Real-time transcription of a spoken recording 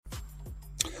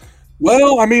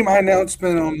Well, I made my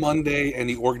announcement on Monday, and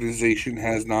the organization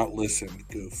has not listened.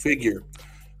 Go figure.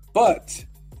 But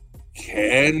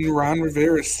can Ron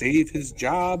Rivera save his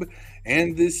job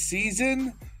and this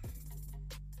season?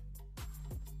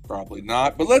 Probably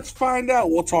not, but let's find out.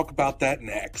 We'll talk about that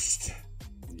next.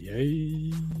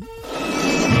 Yay.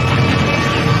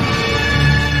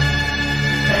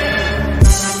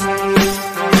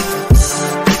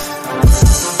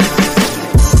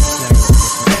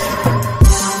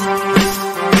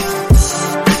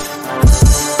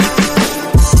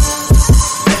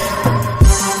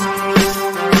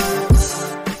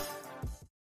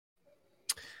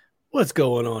 What's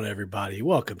going on, everybody?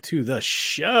 Welcome to the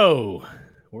show.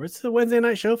 Or it's the Wednesday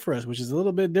night show for us, which is a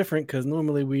little bit different because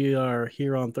normally we are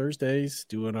here on Thursdays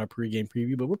doing our pregame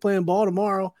preview, but we're playing ball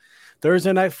tomorrow.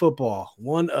 Thursday night football,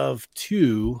 one of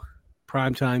two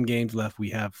primetime games left we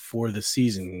have for the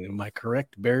season. Am I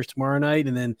correct? Bears tomorrow night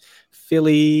and then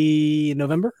Philly in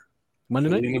November? Monday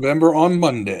night? In November on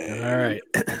Monday. All right.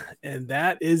 And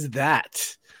that is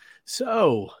that.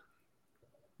 So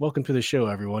welcome to the show,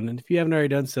 everyone. And if you haven't already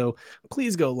done so,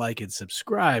 please go like and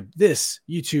subscribe this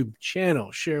YouTube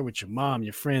channel. Share with your mom,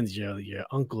 your friends, your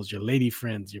uncles, your lady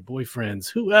friends, your boyfriends,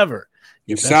 whoever.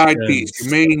 Your side piece, your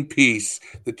main piece,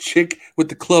 the chick with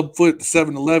the club foot, the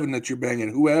 7-Eleven that you're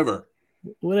banging, whoever.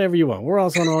 Whatever you want. We're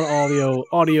also on all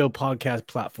audio podcast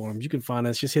platforms. You can find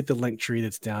us. Just hit the link tree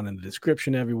that's down in the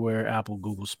description everywhere. Apple,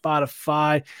 Google,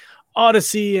 Spotify,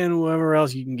 Odyssey, and wherever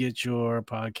else you can get your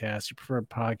podcasts, your preferred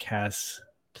podcasts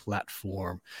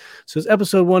platform. So it's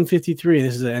episode 153.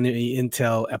 This is an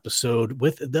Intel episode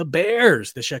with the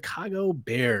Bears, the Chicago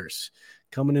Bears,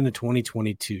 coming into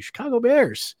 2022. Chicago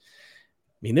Bears.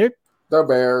 I mean, they're the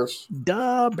Bears.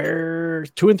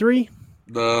 2-3.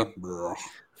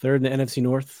 Third in the NFC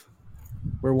North.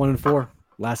 We're 1-4.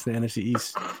 Last in the NFC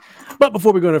East. But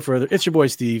before we go any further, it's your boy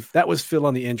Steve. That was Phil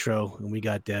on the intro, and we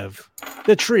got Dev,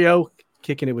 the trio,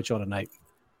 kicking it with y'all tonight.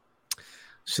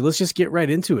 So let's just get right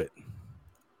into it.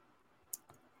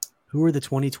 Who are the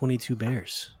 2022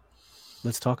 Bears?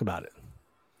 Let's talk about it.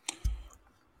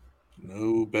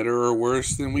 No better or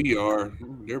worse than we are.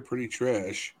 They're pretty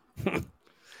trash.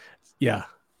 Yeah.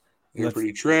 They're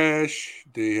pretty trash.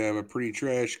 They have a pretty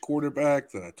trash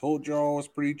quarterback that I told y'all was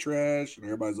pretty trash. And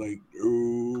everybody's like,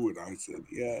 no. And I said,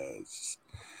 yes.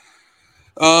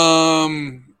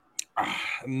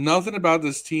 Nothing about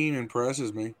this team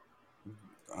impresses me.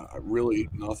 Really,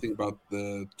 nothing about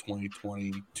the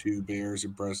 2022 Bears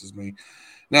impresses me.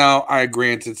 Now, I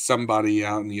granted somebody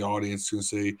out in the audience who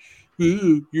say,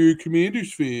 "Ooh, you're a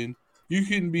Commanders fan. You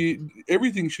can be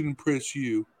everything should impress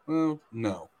you." Well,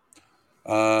 no,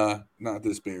 not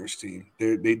this Bears team.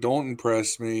 They don't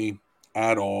impress me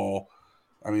at all.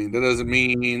 I mean, that doesn't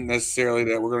mean necessarily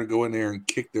that we're going to go in there and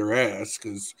kick their ass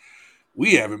because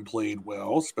we haven't played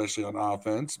well, especially on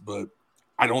offense, but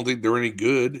I don't think they're any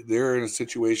good. They're in a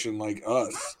situation like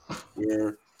us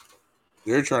where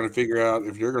they're trying to figure out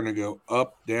if they're going to go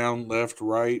up, down, left,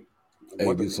 right.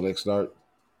 A-B select start.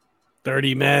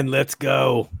 30 men, let's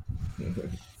go.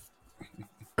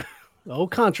 Oh,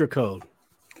 Contra code.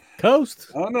 Coast.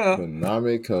 Oh, no.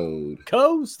 Konami code.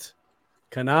 Coast.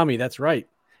 Konami, that's right.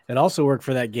 It also worked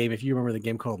for that game, if you remember the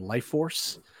game called Life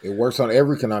Force. It works on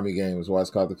every Konami game. That's why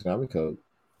it's called the Konami code.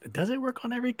 Does it work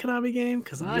on every Konami game?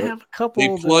 Because I have a couple.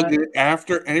 They plugged it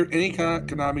after any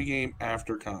Konami game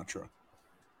after Contra.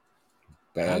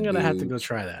 I'm going to have to go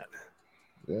try that.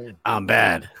 Yeah. I'm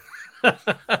bad.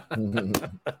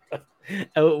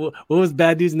 What was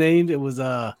Bad Dude's name? It was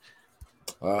fuck,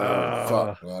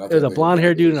 man, it was a blonde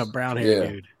hair dude and a brown hair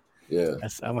dude. Yeah.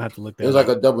 I'm going to have to look that up. It was like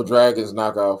a Double Dragons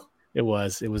knockoff. It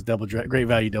was Great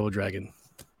Value Double Dragon.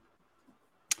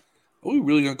 Are we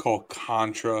really going to call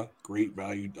Contra Great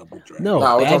Value Double Dragon? No,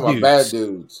 we're talking about Bad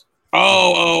Dudes.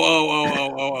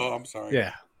 Oh, I'm sorry.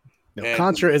 Yeah. No,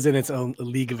 Contra is in its own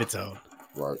league of its own.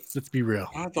 Right. Let's be real.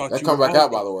 I thought that's coming back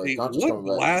out, by the way. What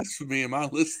blasphemy am I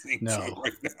listening to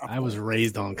right now? I was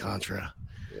raised on Contra.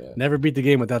 Yeah. Never beat the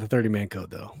game without the 30-man code,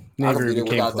 though. Never even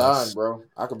came close. Dying, bro.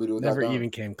 I could beat it without Never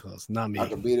even came close. Not me. I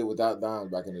could beat it without dying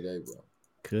back in the day, bro.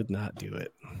 Could not do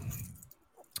it.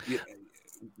 Yeah,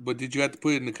 but did you have to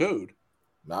put it in the code?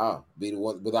 Nah, beat it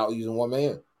without using one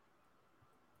man.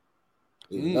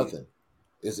 It was nothing.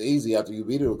 It's easy after you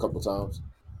beat it a couple times.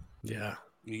 Yeah.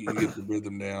 You get the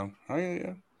rhythm down. Oh,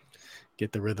 yeah.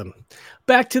 Get the rhythm.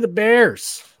 Back to the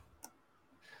Bears.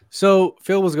 So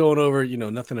Phil was going over,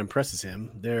 nothing impresses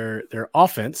him. Their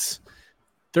offense,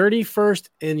 31st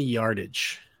in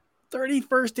yardage.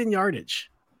 31st in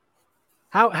yardage.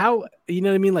 How you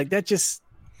know what I mean? Like that just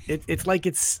it's like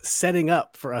it's setting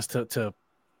up for us to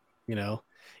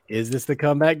is this the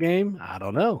comeback game? I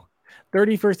don't know.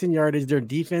 31st in yardage. Their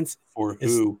defense For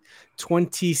is who?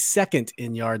 22nd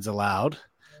in yards allowed.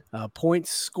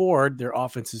 Points scored, their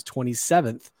offense is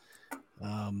 27th.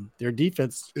 Their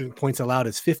defense in points allowed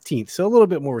is 15th, so a little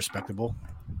bit more respectable.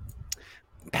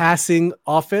 Passing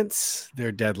offense,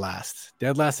 they're dead last.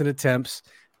 Dead last in attempts,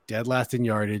 dead last in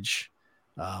yardage,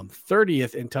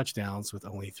 30th in touchdowns with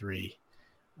only 3.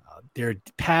 Their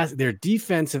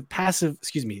defensive passing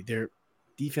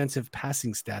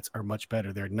stats are much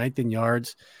better. They're 9th in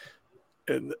yards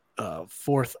and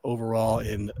 4th overall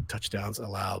in touchdowns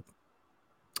allowed.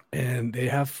 And they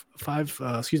have 5,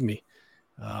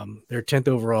 they're 10th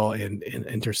overall in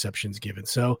interceptions given.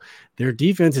 So their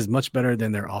defense is much better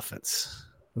than their offense.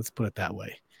 Let's put it that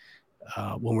way.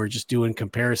 When we're just doing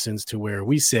comparisons to where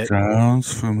we sit.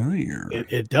 Sounds familiar.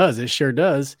 It does. It sure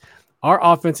does. Our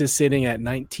offense is sitting at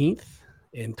 19th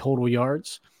in total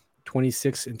yards,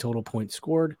 26 in total points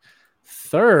scored,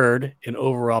 3rd in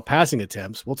overall passing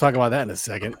attempts. We'll talk about that in a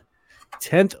second.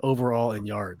 10th overall in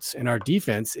yards. And our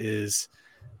defense is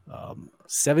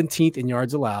 17th in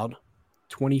yards allowed,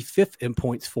 25th in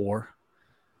points for,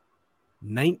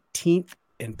 19th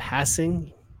in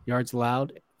passing yards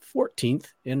allowed, 14th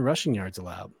in rushing yards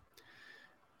allowed.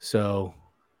 So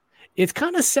it's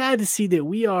kind of sad to see that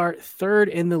we are 3rd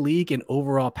in the league in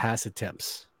overall pass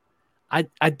attempts. I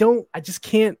don't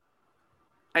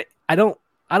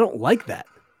like that.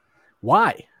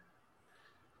 Why?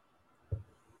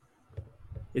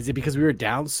 Is it because we were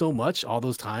down so much all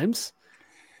those times?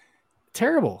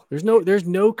 Terrible. There's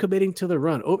no committing to the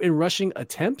run. Oh, in rushing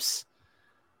attempts,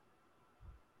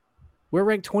 we're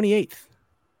ranked 28th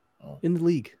in the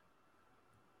league.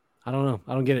 I don't know.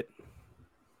 I don't get it.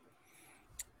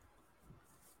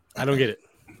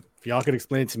 If y'all could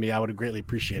explain it to me, I would greatly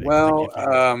appreciate it. Well,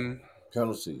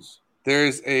 penalties.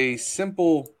 There's a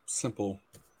simple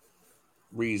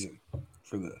reason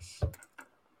for this.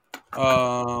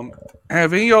 Have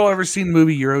any of y'all ever seen the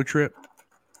movie Euro Trip?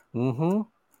 Mm-hmm.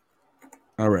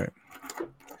 All right.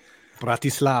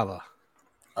 Bratislava.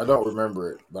 I don't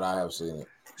remember it, but I have seen it.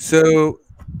 So,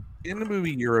 in the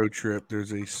movie Euro Trip,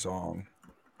 there's a song,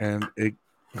 and it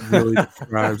really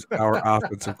describes our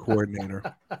offensive coordinator.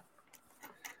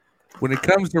 When it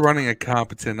comes to running a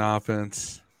competent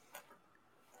offense,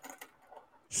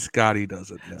 Scotty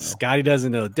doesn't know. Scotty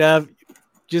doesn't know. Dev,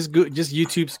 just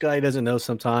YouTube Scotty doesn't know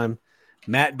sometime.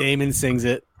 Matt Damon sings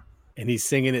it, and he's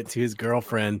singing it to his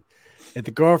girlfriend. And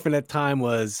the girlfriend at the time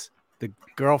was the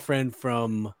girlfriend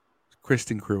from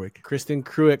Kristen Cruick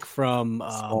from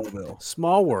Smallville.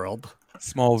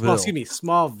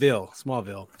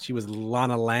 She was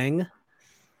Lana Lang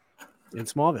in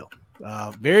Smallville.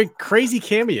 Very crazy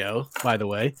cameo, by the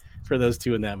way, for those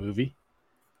two in that movie.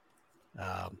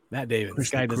 Matt Damon.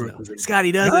 Scotty doesn't know.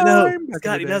 Scotty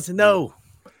doesn't know.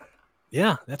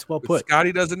 Yeah, that's well put.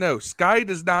 Scotty doesn't know. Scotty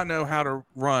does not know how to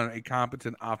run a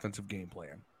competent offensive game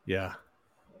plan. Yeah.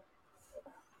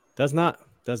 Does not.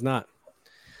 Well,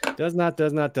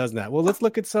 let's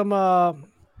look at some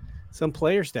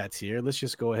player stats here. Let's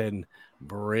just go ahead and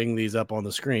bring these up on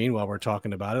the screen while we're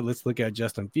talking about it. Let's look at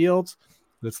Justin Fields.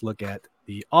 Let's look at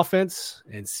the offense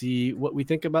and see what we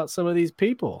think about some of these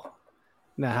people.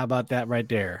 Now, how about that right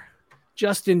there?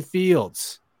 Justin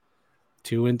Fields,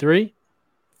 2-3,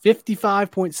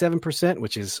 55.7%,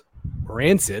 which is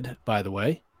rancid, by the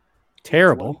way.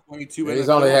 Terrible. He's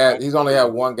only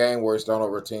had one game where he's thrown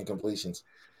over 10 completions.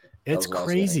 It's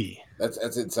crazy. That's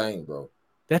insane, bro.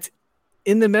 That's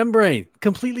in the membrane.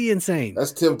 Completely insane.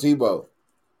 That's Tim Tebow.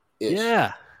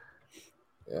 Yeah.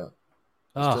 Tim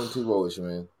Tebow-ish,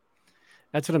 man.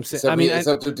 That's what I'm saying.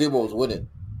 Except Tim Tebow was winning.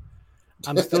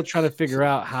 I'm still trying to figure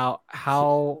out how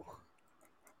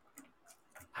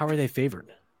are they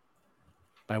favored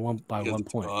by one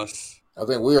point. Us. I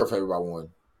think we are favored by 1.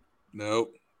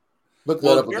 Nope. Look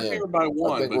that up we're again. favored by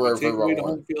 1, but we're to take away the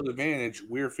one. home field advantage,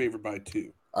 we're favored by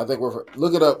 2. I think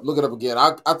look it up again.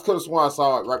 I could have sworn I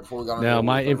saw it right before we got on. Now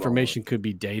my information could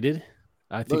be dated.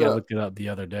 I think I looked it up the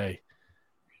other day.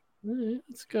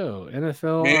 Let's go.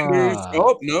 NFL. Commanders.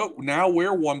 Oh, no. Now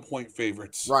we're 1-point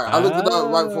favorites. Right. I looked it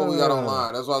up right before we got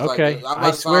online. That's why I was okay. like,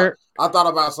 I swear. I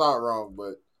thought I saw it wrong,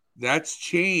 but. That's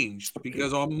changed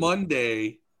because on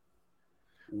Monday,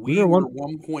 we were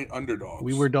 1 point underdogs.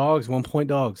 We were dogs, 1 point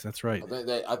dogs. That's right.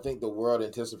 I think the world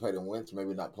anticipated Wentz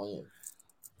maybe not playing.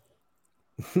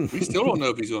 We still don't know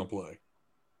if he's going to play.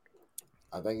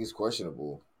 I think he's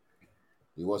questionable.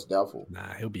 He was doubtful.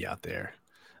 Nah, he'll be out there.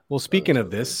 Well, speaking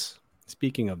of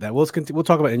that, we'll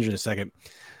talk about injury in a second.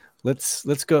 Let's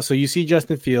go. So you see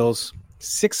Justin Fields,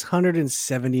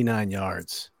 679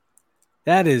 yards.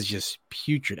 That is just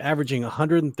putrid, averaging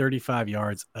 135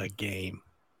 yards a game.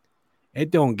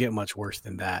 It don't get much worse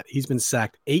than that. He's been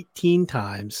sacked 18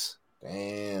 times.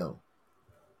 Damn.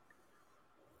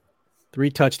 3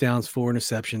 touchdowns, 4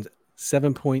 interceptions,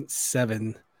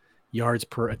 7.7 yards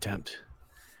per attempt.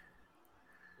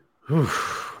 Whew,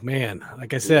 man,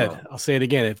 like I said, I'll say it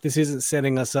again. If this isn't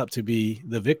setting us up to be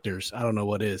the victors, I don't know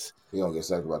what is. He gonna get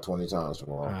sacked about 20 times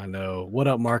tomorrow. I know. What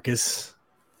up, Marcus?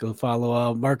 Go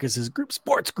follow Marcus's group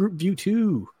sports group view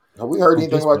too. Have we heard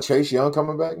anything about Chase Young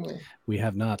coming back, man? We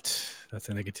have not. That's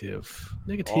a negative.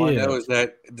 All I know is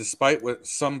that despite what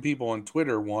some people on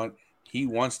Twitter want, he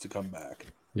wants to come back.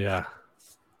 Yeah.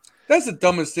 That's the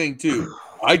dumbest thing, too.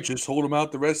 I just hold him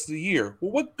out the rest of the year.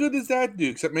 Well, what good does that do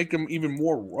except make him even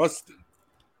more rusty?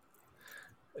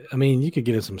 I mean, you could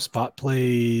get him some spot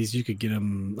plays. You could get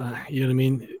him, you know what I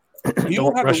mean? You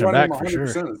don't have to run him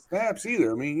 100% of the snaps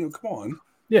either. I mean, come on.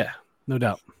 Yeah, no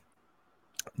doubt.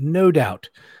 No doubt.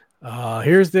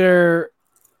 Let's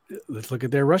look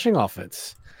at their rushing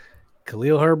offense.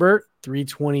 Khalil Herbert,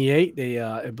 328.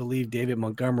 I believe David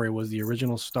Montgomery was the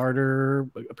original starter,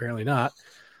 but apparently not.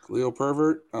 Khalil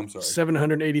Pervert, I'm sorry.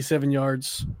 787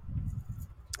 yards.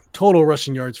 Total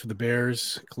rushing yards for the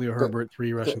Bears. Khalil Herbert,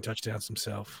 3 rushing touchdowns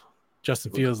himself.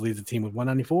 Justin Fields leads the team with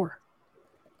 194.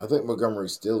 I think Montgomery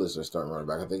still is their starting running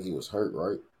back. I think he was hurt,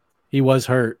 right? He was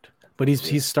hurt, but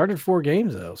he's started 4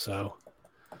 games though, so.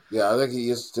 Yeah, I think he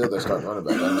is still their starting running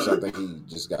back. I think he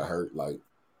just got hurt like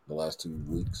the last 2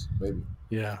 weeks, maybe.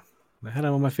 Yeah, I had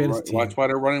him on my fantasy team. That's why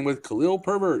they're running with Khalil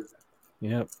Pervert.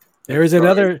 Yep. There is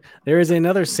another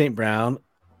St. Brown,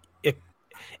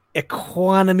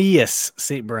 Equanimeous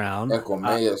St. Brown.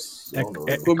 Equanimeous.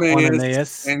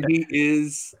 And he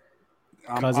is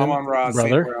Amon-Ra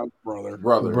St. Brown's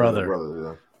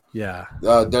brother. Yeah.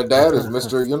 Their dad is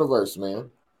Mr. Universe, man.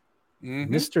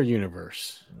 Mm-hmm. Mr.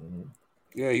 Universe. Mm-hmm.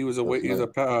 Yeah, he was a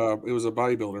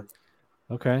bodybuilder.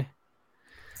 Okay.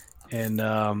 And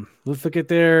let's look at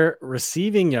their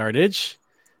receiving yardage.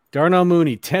 Darnell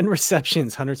Mooney, 10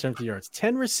 receptions, 170 yards.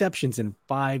 10 receptions in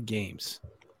 5 games.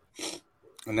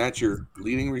 And that's your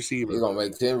leading receiver. He's going to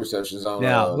make 10 receptions on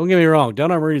Now, don't get me wrong.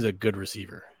 Darnell Mooney's a good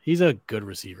receiver. He's a good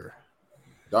receiver.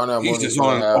 He's just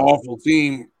on an awful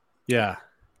team. Yeah.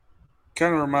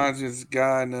 Kind of reminds me of this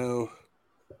guy I know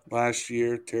last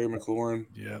year, Terry McLaurin.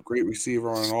 Yeah. Great receiver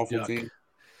on an awful team.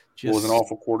 Was an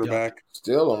awful quarterback.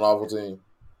 Still an awful team.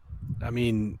 I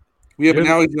mean, yeah, but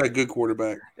now he's got a good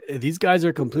quarterback. These guys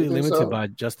are completely limited by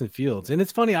Justin Fields. And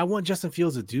it's funny, I want Justin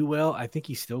Fields to do well. I think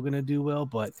he's still going to do well,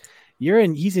 but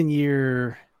he's in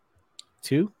year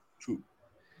 2. True.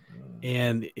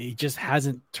 And he just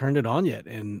hasn't turned it on yet.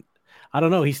 And I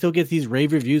don't know. He still gets these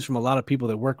rave reviews from a lot of people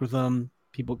that work with him,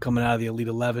 people coming out of the Elite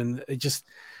 11. It just,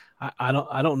 I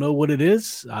don't know what it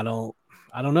is. I don't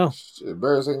know.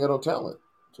 Bears ain't got no talent.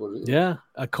 That's what it is. Yeah.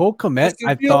 Cole Kmet,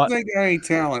 I thought. Ain't got any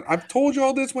talent. I've told you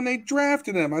all this when they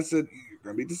drafted him. I said,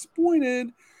 you're going to be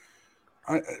disappointed.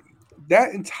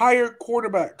 That entire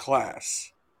quarterback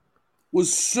class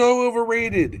was so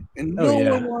overrated, and no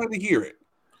one wanted to hear it.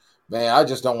 Man, I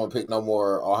just don't want to pick no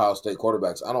more Ohio State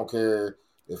quarterbacks. I don't care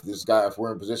if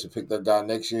we're in position to pick that guy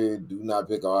next year. Do not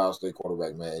pick Ohio State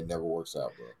quarterback, man. It never works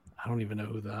out, bro. I don't even know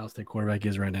who the Ohio State quarterback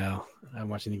is right now. I'm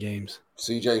watching the games.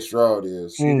 C.J. Stroud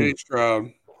is. C.J.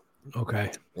 Stroud.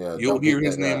 Okay. Yeah, you'll hear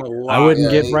his name a lot. I wouldn't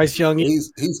get Bryce Young.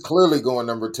 He's clearly going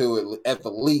number 2 at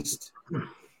the least.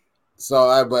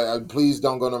 So, but please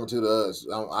don't go number 2 to us.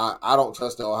 I don't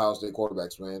trust the Ohio State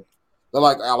quarterbacks, man. They're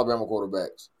like Alabama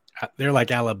quarterbacks. They're like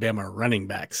Alabama running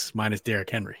backs minus Derrick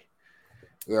Henry.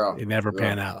 Yeah, it never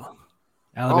pan out.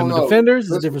 Alabama defenders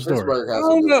is a different story. I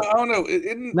don't know.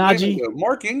 Najee,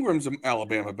 Mark Ingram's an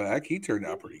Alabama back. He turned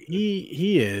out pretty good.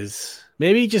 He is.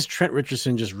 Maybe just Trent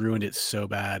Richardson just ruined it so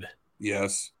bad.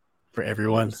 Yes, for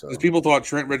everyone. Because people thought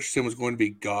Trent Richardson was going to be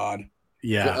God.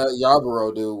 Yeah,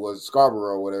 Yarborough dude was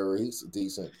Scarborough, whatever. He's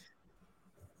decent.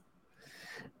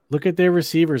 Look at their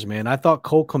receivers, man. I thought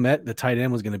Cole Kmet, the tight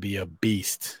end, was going to be a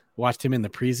beast. Watched him in the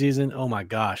preseason. Oh my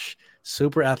gosh,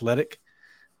 super athletic.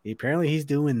 Apparently, he's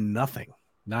doing nothing.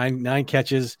 Nine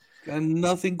catches. And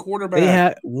nothing quarterback. They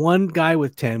had one guy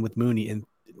with 10 with Mooney and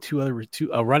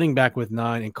a running back with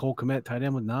 9 and Cole Kmet tight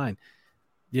end with 9.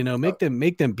 You know, make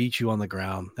them beat you on the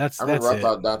ground. I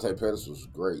thought Dante Pettis was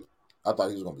great. I thought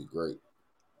he was going to be great.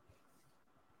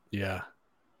 Yeah.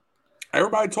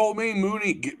 Everybody told me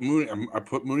Mooney. I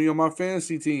put Mooney on my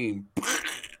fantasy team.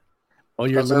 Oh,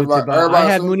 you're limited by. I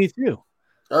had Mooney too.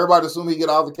 Everybody assumed he get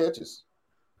all the catches.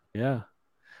 Yeah.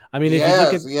 I mean,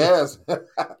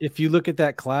 if you look at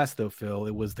that class, though, Phil,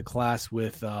 it was the class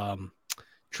with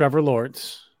Trevor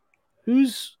Lawrence,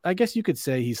 who's, I guess you could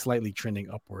say he's slightly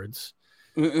trending upwards.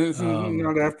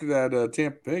 Not after that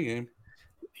Tampa Bay game.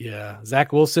 Yeah,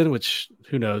 Zach Wilson, which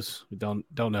who knows? We don't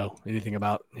know anything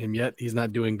about him yet. He's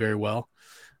not doing very well.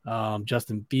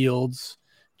 Justin Fields,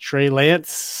 Trey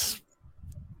Lance,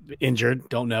 injured.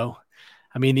 Don't know.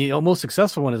 I mean, the most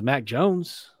successful one is Mac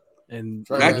Jones, and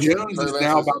Mac Jones is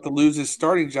now about to lose his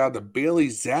starting job to Bailey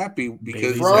Zappi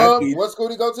because from what school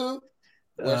did he go to?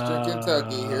 Western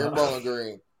Kentucky here in Bowling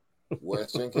Green.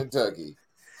 Western Kentucky.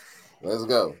 Let's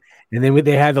go. And then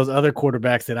they had those other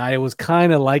quarterbacks that I was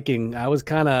kind of liking. I was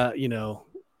kind of,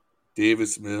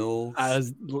 Davis Mills.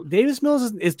 Davis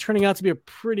Mills is turning out to be a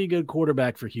pretty good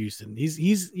quarterback for Houston.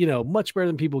 He's much better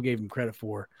than people gave him credit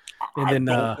for. And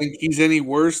I don't think he's any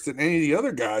worse than any of the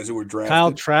other guys who were drafted.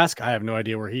 Kyle Trask, I have no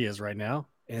idea where he is right now.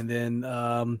 And then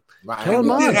Kellen Mond.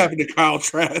 What happened to Kyle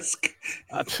Trask?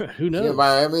 Who knows?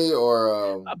 Miami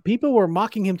or people were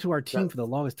mocking him to our team for the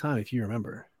longest time, if you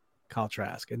remember. Kyle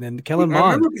Trask, and then Kellen Mond.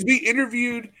 I remember because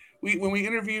when we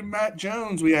interviewed Matt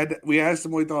Jones, we asked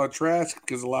him what he thought of Trask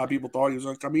because a lot of people thought he was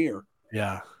going to come here.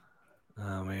 Yeah.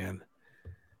 Oh man.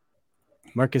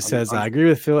 Marcus says, I agree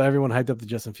with Phil. Everyone hyped up the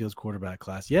Justin Fields quarterback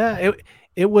class. Yeah,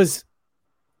 it was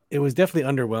definitely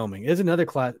underwhelming. It's another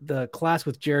class. The class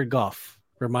with Jared Goff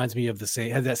reminds me of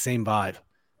had that same vibe.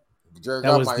 Jared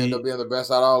Goff might end up being the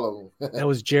best out of all of them. That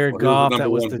was Jared Goff.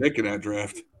 That was the pick in that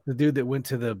draft. The dude that went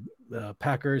to the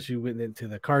Packers, who went into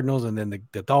the Cardinals, and then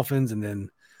the Dolphins, and then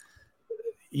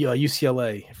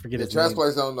UCLA. I forget his name.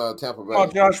 plays on Tampa Bay. Oh,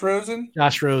 Josh Rosen.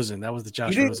 Josh Rosen. That was the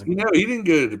Josh Rosen. He didn't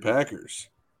go to the Packers.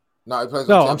 No, he plays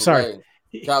on Tampa I'm sorry.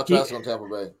 Bay. Kyle Trask on Tampa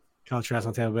Bay. Kyle Trask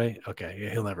on Tampa Bay? Okay, yeah,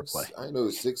 he'll never play. I know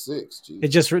he's 6'6". It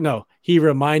just he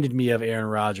reminded me of Aaron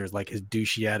Rodgers, like his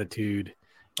douchey attitude.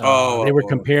 They were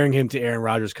comparing him to Aaron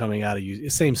Rodgers coming out of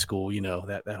same school,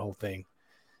 that whole thing.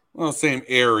 Well, same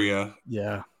area.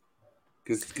 Yeah.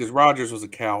 Because Rodgers was a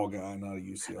Cal guy, not a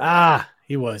UCLA. Ah,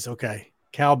 he was. Okay.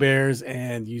 Cal Bears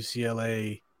and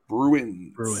UCLA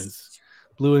Bruins.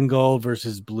 Blue and gold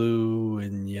versus blue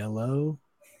and yellow.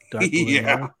 Dark blue and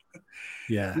yellow.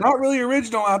 Yeah. Not really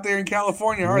original out there in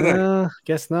California, are they?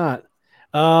 Guess not.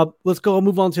 Let's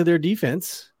move on to their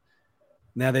defense.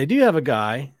 Now, they do have a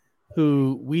guy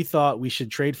who we thought we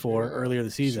should trade for earlier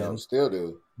this season. Still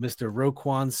do. Mr.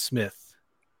 Roquan Smith.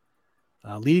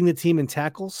 Leading the team in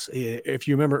tackles. If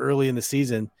you remember early in the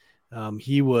season,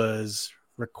 he was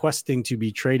requesting to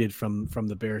be traded from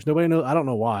the Bears. Nobody knows. I don't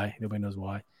know why. Nobody knows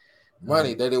why.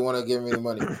 Money. They didn't want to give me the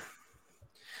money.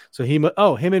 So him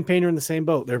and Payne are in the same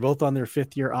boat. They're both on their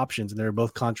 5th-year options, and their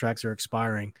both contracts are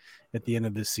expiring at the end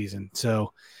of this season.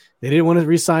 So they didn't want to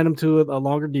re-sign him to a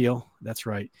longer deal. That's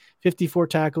right. 54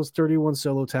 tackles, 31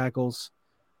 solo tackles,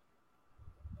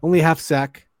 only half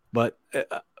sack, but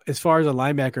as far as a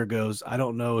linebacker goes, I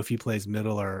don't know if he plays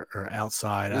middle or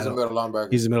outside. He's a middle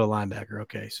linebacker. He's a middle linebacker.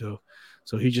 Okay, so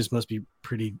he just must be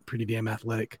pretty damn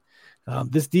athletic.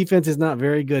 This defense is not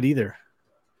very good either.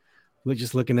 We're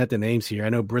just looking at the names here. I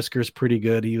know Brisker's pretty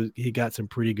good. He got some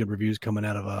pretty good reviews coming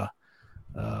out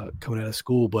of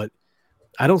school, but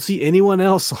I don't see anyone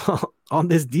else on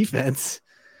this defense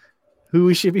who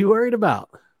we should be worried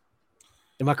about.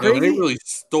 Am I crazy? No, they really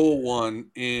stole one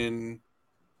in.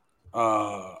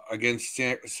 Against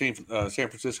San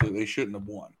Francisco, they shouldn't have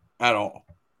won at all.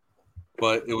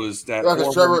 But it was that.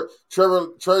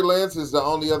 Trey Lance is the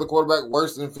only other quarterback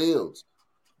worse than Fields.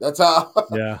 That's how.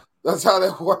 Yeah. That's how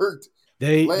that worked.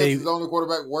 Lance is the only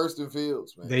quarterback worse than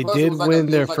Fields. Man. They did win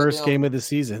their first game of the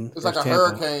season. It's like a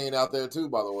hurricane out there too,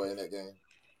 by the way, in that game.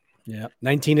 Yeah,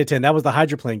 19-10. That was the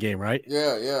hydroplane game, right?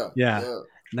 Yeah.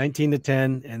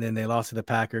 19-10, and then they lost to the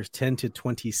Packers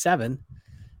 10-27.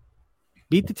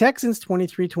 Beat the Texans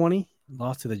 23-20,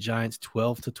 lost to the Giants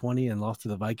 12-20, and lost to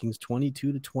the Vikings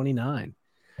 22-29.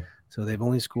 So they've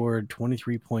only scored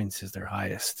 23 points as their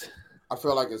highest. I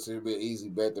feel like it's going to be an easy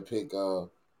bet to pick.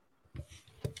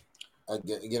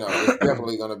 It's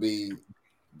definitely going to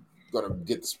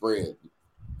get the spread.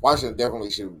 Washington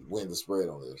definitely should win the spread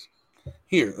on this.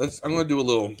 Here, I'm going to do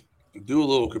a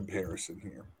little comparison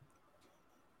here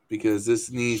because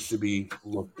this needs to be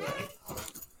looked at.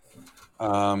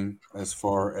 As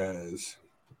far as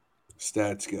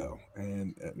stats go,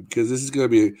 and because this is going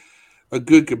to be a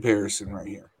good comparison right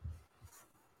here.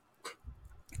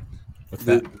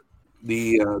 The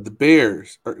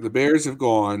Bears have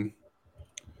gone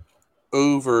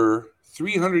over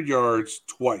 300 yards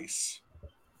twice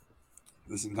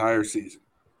this entire season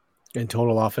in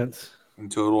total offense.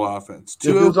 Who's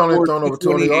only thrown over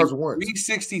 200 yards once?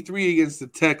 363 against the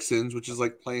Texans, which is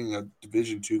like playing a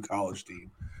Division II college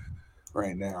team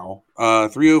right now.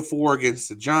 304 against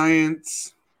the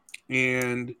Giants,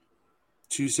 and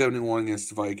 271 against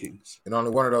the Vikings. And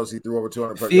only one of those he threw over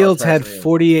 200 yards. Fields had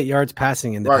 48 yards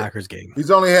passing in the Packers game.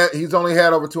 He's only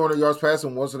had over 200 yards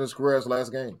passing once in his career's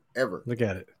last game ever. Look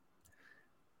at it.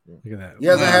 Look at that. He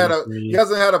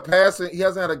hasn't had a passing. He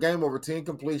hasn't had a game over 10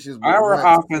 completions.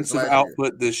 Our offensive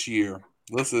output this year.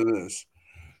 Listen to this: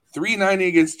 390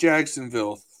 against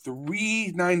Jacksonville,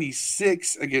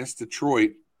 396 against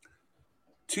Detroit,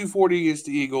 240 against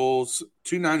the Eagles,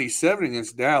 297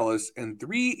 against Dallas, and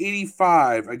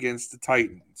 385 against the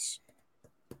Titans.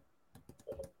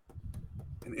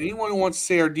 And anyone who wants to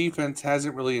say our defense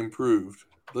hasn't really improved,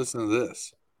 listen to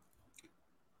this.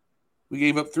 We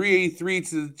gave up 383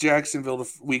 to Jacksonville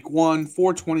week 1,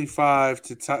 425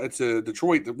 to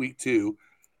Detroit week 2,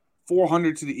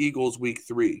 400 to the Eagles week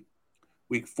 3.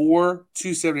 Week 4,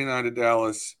 279 to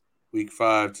Dallas. Week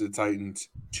 5 to the Titans,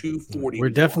 240. We're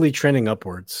definitely trending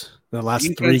upwards the last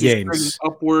 3 games.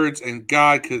 Upwards, and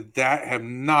God, could that have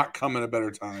not come at a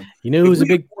better time? You know who's a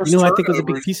big? You know, I think was a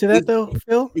big piece of that though,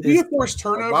 Phil. If we had forced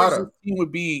turnovers, the team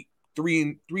would be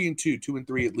 3-2,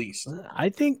 2-3 at least. I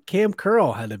think Cam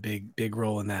Curl had a big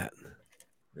role in that.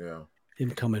 Yeah,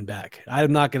 him coming back. I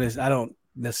don't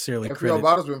necessarily credit.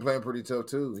 Obata's been playing pretty tough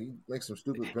too. He makes some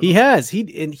stupid penalties. He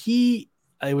has.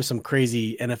 It was some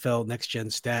crazy NFL next gen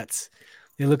stats.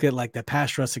 They look at like the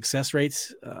pass rush success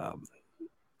rates.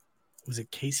 Was it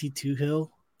Casey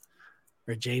Toohill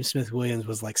or James Smith Williams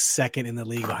was like second in the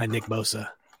league behind Nick Bosa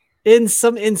in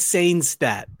some insane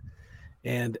stat.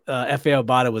 And F.A.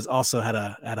 Obata was also had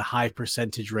a high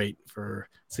percentage rate for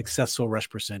successful rush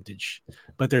percentage,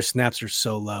 but their snaps are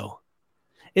so low.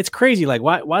 It's crazy. Like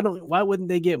why wouldn't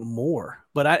they get more?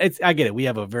 But I get it. We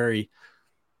have a very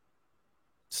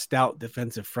stout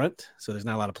defensive front, so there's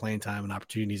not a lot of playing time and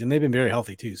opportunities, and they've been very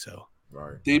healthy too. So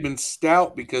they've been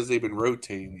stout because they've been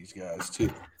rotating these guys too.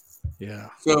 Yeah.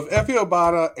 So if F.A.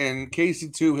 Obata and Casey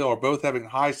Toohill are both having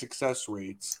high success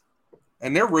rates,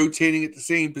 and they're rotating at the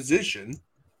same position,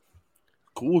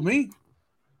 cool with me.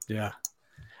 Yeah.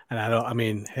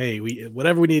 And hey,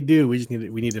 whatever we need to do, we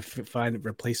need to find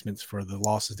replacements for the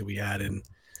losses that we had in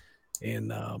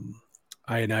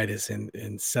Ioannidis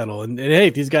and Settle. And hey,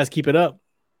 if these guys keep it up,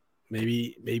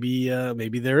 maybe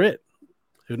they're it.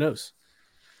 Who knows?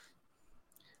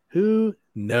 Who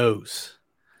knows?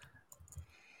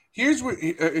 Here's where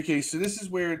so this is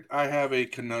where I have a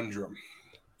conundrum.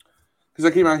 Because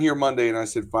I came out here Monday and I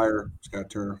said fire Scott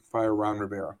Turner, fire Ron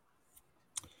Rivera.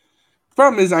 The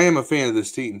problem is I am a fan of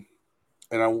this team,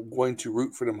 and I'm going to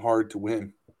root for them hard to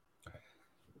win.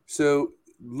 So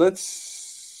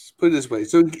let's put it this way.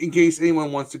 So in case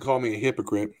anyone wants to call me a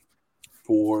hypocrite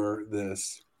for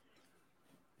this,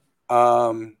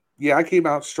 yeah, I came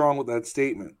out strong with that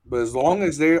statement. But as long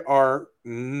as they are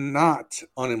not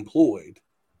unemployed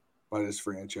by this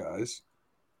franchise,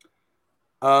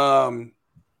 I'm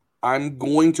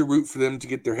going to root for them to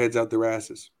get their heads out their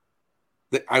asses.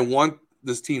 I want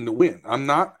this team to win. I'm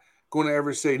not going to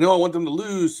ever say, no, I want them to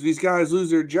lose so these guys lose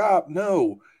their job.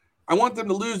 No, I want them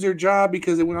to lose their job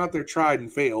because they went out there, tried,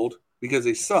 and failed because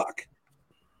they suck.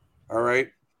 All right?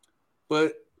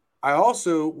 But I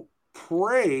also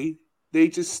pray they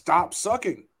just stop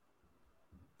sucking.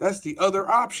 That's the other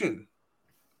option.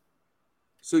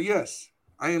 So, yes,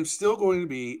 I am still going to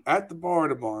be at the bar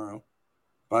tomorrow.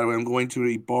 By the way, I'm going to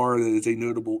a bar that is a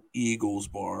notable Eagles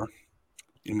bar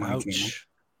in my town.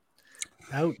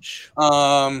 Ouch.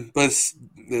 But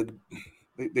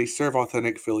they serve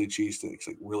authentic Philly cheesesteaks,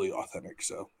 like really authentic.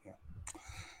 So, yeah.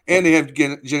 And they have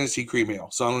Genesee cream ale.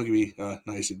 So I'm going to be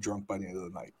nice and drunk by the end of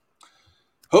the night.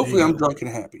 Hopefully I'm drunk and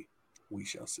happy. We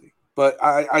shall see. But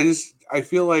I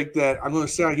feel like that I'm going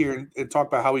to sit out here and talk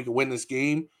about how we can win this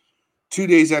game 2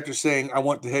 days after saying I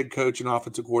want the head coach and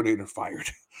offensive coordinator fired.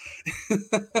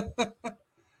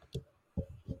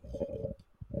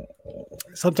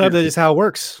 Sometimes that's just how it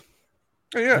works.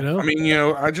 Yeah, you know? I mean,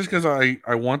 just because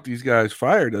I want these guys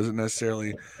fired doesn't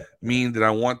necessarily mean that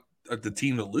I want the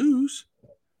team to lose.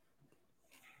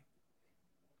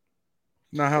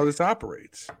 Not how this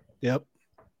operates. Yep.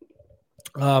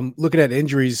 Looking at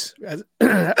injuries,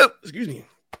 excuse me.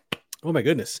 Oh my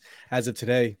goodness! As of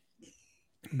today,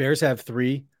 Bears have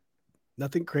 3.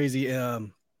 Nothing crazy.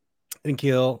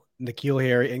 N'Keal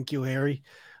Harry,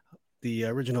 the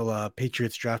original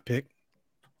Patriots draft pick,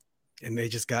 and they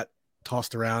just got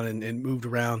tossed around and moved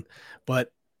around.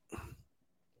 But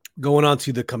going on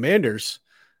to the Commanders,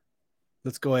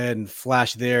 let's go ahead and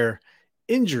flash their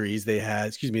injuries they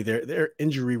had. Their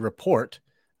injury report.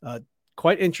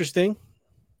 Quite interesting.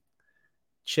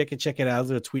 Check it out.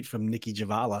 There's a tweet from Nikki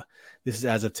Javala. This is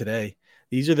as of today.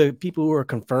 These are the people who are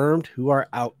confirmed who are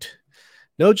out.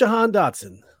 No Jahan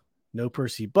Dotson. No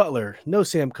Percy Butler. No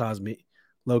Sam Cosmi.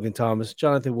 Logan Thomas,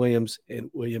 Jonathan Williams, and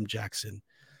William Jackson.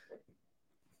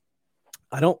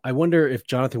 I wonder if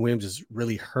Jonathan Williams is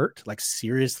really hurt, like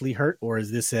seriously hurt, or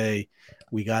is this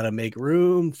we got to make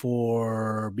room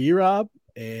for B-Rob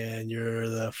and you're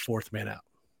the fourth man out?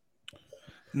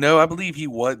 No, I believe he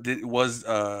was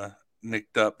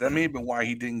nicked up. That may have been why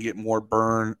he didn't get more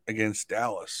burn against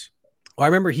Dallas. Well, I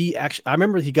remember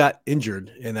he got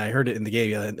injured, and I heard it in the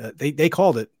game. They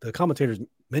called it. The commentators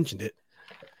mentioned it,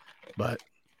 but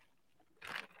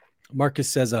Marcus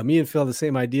says, me and Phil have the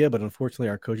same idea, but unfortunately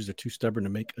our coaches are too stubborn to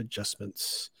make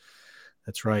adjustments.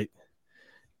 That's right.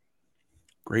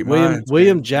 Great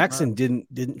William Jackson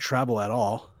didn't travel at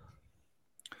all.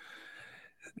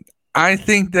 I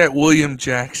think that William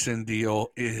Jackson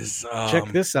deal is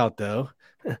check this out though.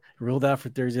 Ruled out for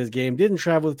Thursday's game. Didn't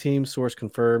travel with the team. Source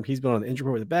confirmed. He's been on the injury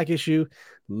report with a back issue.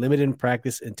 Limited in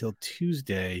practice until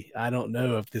Tuesday. I don't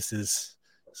know if this is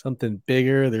something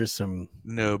bigger. There's some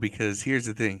no, because here's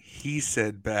the thing. He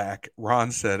said back.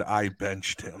 Ron said I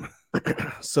benched him.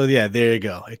 So yeah, there you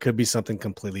go. It could be something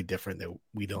completely different that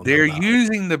we don't. They're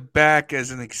using the back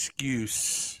as an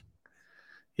excuse.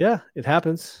 Yeah, it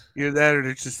happens. Either that, or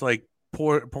they're just like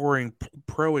pouring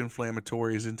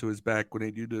pro-inflammatories into his back when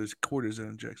they do those cortisone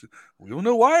injections. We don't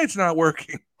know why it's not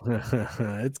working.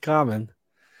 It's common.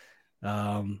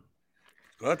 We'll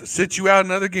have to sit you out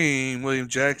another game, William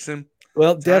Jackson.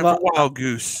 Well, Dev, wild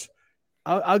goose.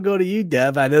 I'll go to you,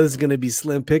 Dev. I know this is going to be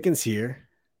slim pickings here.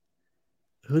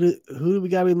 Who do we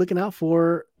got to be looking out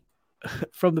for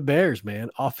from the Bears, man?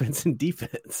 Offense and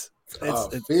defense.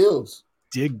 It's Fields.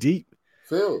 Dig deep.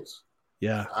 Fields.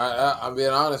 Yeah. I'm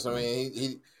being honest. I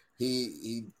mean,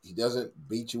 he doesn't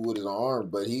beat you with his arm,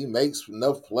 but he makes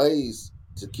enough plays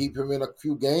to keep him in a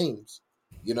few games.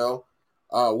 You know,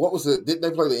 what was it? Didn't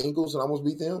they play the Eagles and almost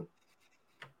beat them?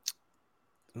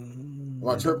 Am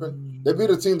I tripping? They beat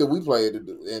a team that we played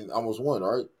and almost won,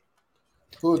 right?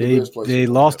 They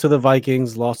lost to the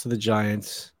Vikings, lost to the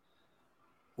Giants.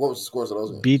 What was the scores of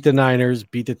those games? Beat the Niners,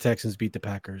 beat the Texans, beat the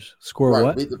Packers. Score right,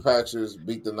 what? Beat the Packers,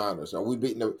 beat the Niners. Are we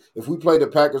beating them? If we play the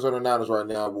Packers or the Niners right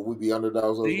now, will we be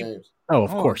underdogs those games? Oh,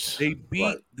 of course. They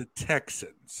beat the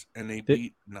Texans and they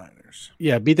beat Niners.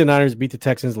 Yeah, beat the Niners, beat the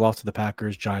Texans, lost to the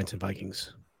Packers, Giants, and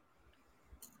Vikings.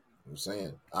 I'm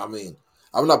saying. I mean,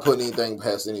 I'm not putting anything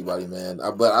past anybody, man.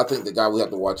 But I think the guy we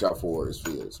have to watch out for is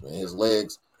Fields, man. His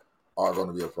legs are going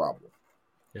to be a problem.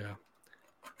 Yeah.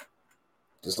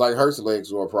 Just like Hurts'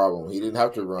 legs were a problem. He didn't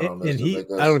have to run on this. I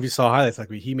don't know if you saw highlights.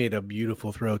 Like he made a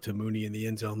beautiful throw to Mooney in the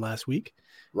end zone last week.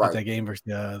 Right. That game versus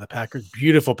the Packers.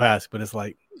 Beautiful pass, but it's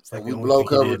like we blow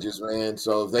coverages, man.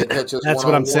 So if they catch us that's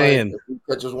what I'm saying. If he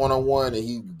catches one-on-one and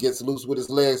he gets loose with his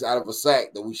legs out of a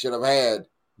sack that we should have had.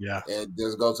 Yeah. And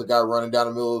there's goes a guy running down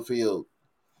the middle of the field.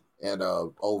 And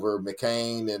over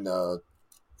McCain and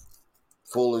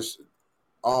Fuller's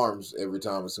arms every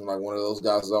time. It seemed like one of those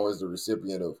guys is always the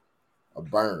recipient of a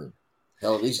burn.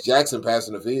 Hell, at least Jackson pass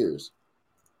interferes.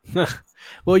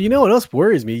 Well, you know what else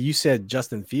worries me? You said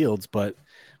Justin Fields, but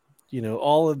you know,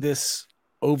 all of this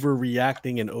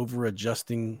overreacting and over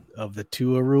adjusting of the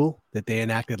Tua rule that they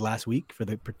enacted last week for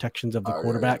the protections of the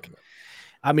quarterback. Yeah.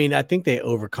 I mean, I think they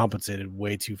overcompensated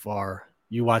way too far.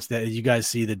 You watch that, you guys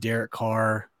see the Derek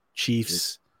Carr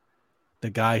Chiefs,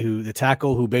 the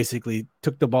tackle who basically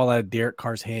took the ball out of Derek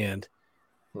Carr's hand,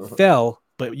 fell,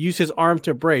 but used his arm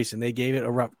to brace, and they gave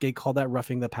it they called that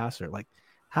roughing the passer. Like,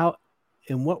 how,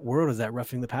 in what world is that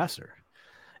roughing the passer?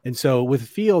 And so with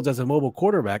Fields as a mobile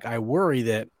quarterback, I worry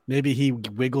that maybe he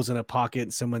wiggles in a pocket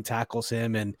and someone tackles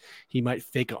him and he might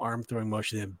fake an arm throwing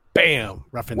motion and bam,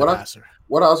 roughing the passer.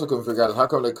 What I also couldn't figure out is how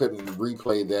come they couldn't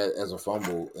replay that as a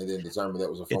fumble and then determine that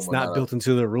was a fumble. It's not built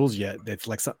into the rules yet. It's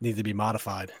like something needs to be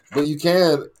modified. But you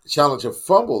can challenge a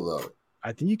fumble though.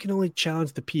 I think you can only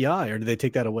challenge the PI, or did they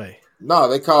take that away?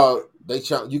 No, you can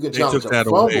challenge took that a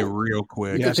fumble away real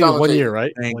quick. Yeah, I think 1 year,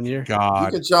 right? Thank 1 year. God.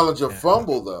 You can challenge a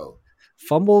fumble though.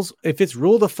 Fumbles, if it's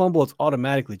ruled a fumble, it's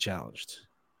automatically challenged.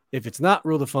 If it's not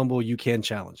ruled a fumble, you can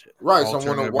challenge it. Right. So I'm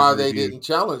wondering why they didn't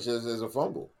challenge this as a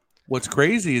fumble. What's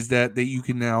crazy is that you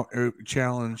can now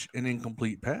challenge an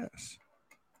incomplete pass.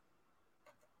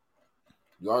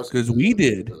 Because we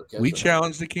did. We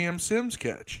challenged the Cam Sims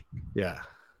catch. Yeah.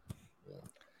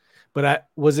 But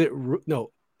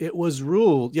it was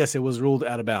ruled. Yes, it was ruled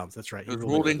out of bounds. That's right. It was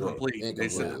ruled incomplete. They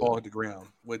said the ball hit the ground,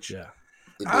 which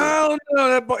I don't know.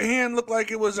 That hand looked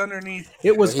like it was underneath.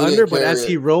 It was under, but as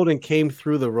he rolled and came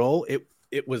through the roll,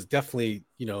 it was definitely,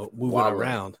 moving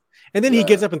around. And then he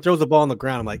gets up and throws the ball on the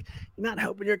ground. I'm like, you're not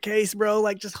helping your case, bro.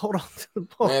 Like, just hold on to the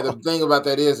ball. Man, the thing about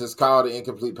that is it's called an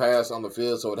incomplete pass on the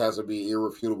field, so it has to be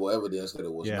irrefutable evidence that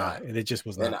it was not. And it just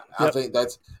was and not. I think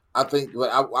but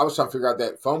I was trying to figure out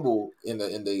that fumble in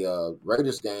the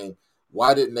Raiders game.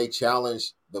 Why didn't they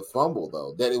challenge the fumble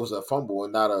though? That it was a fumble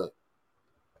and not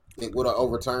it would have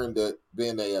overturned it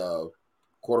being a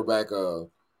quarterback. I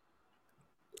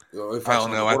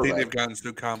don't know. I think they've gotten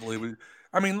so convoluted.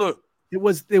 I mean, look. It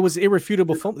was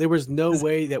irrefutable fumble. There was no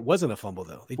way that wasn't a fumble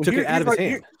though. They took it out of his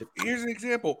hand. Here's an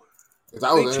example. If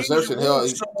that was an interception, hell,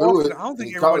 he threw it. I don't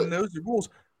think everyone knows the rules.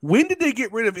 When did they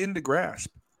get rid of in the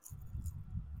grasp?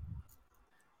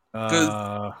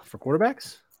 For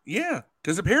quarterbacks? Yeah,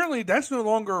 because apparently that's no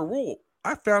longer a rule.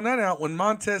 I found that out when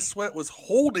Montez Sweat was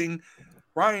holding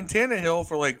Ryan Tannehill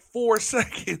for like 4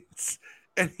 seconds.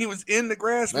 And he was in the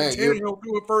grass when Tannehill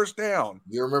threw a first down.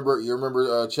 You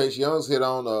remember Chase Young's hit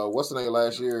on what's the name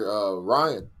last year?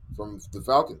 Ryan from the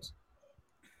Falcons.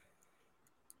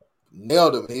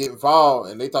 Nailed him. He didn't fall,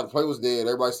 and they thought the play was dead.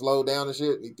 Everybody slowed down and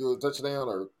shit. He threw a touchdown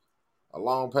or a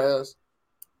long pass.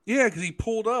 Yeah, because he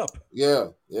pulled up. Yeah.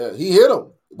 He hit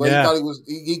him, but he thought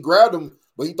he grabbed him,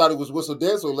 but he thought it was whistle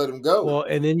dead, so let him go. Well,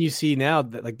 and then you see now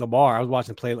that like Lamar, I was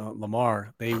watching play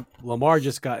Lamar. Lamar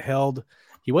just got held.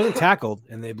 He wasn't tackled,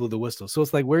 and they blew the whistle. So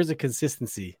it's like, where's the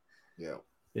consistency? Yeah,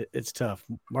 it's tough.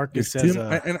 Marcus says,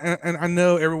 and I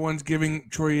know everyone's giving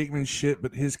Troy Aikman shit,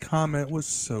 but his comment was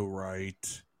so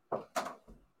right.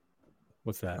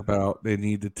 What's that about? They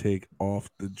need to take off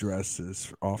the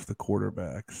dresses off the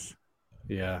quarterbacks.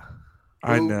 Yeah,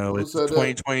 I know it's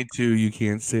 2022. You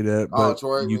can't say that, but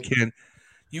you can.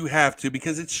 You have to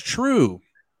because it's true.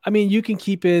 I mean, you can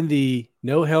keep in the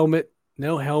no helmet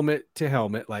to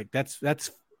helmet, like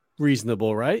that's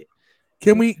reasonable, right?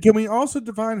 Can we also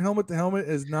define helmet to helmet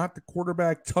as not the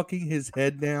quarterback tucking his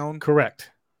head down?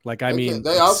 Correct. Like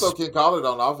they also can call it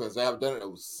on offense. They have done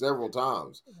it several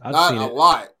times, not a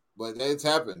lot, but it's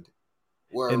happened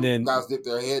where guys dip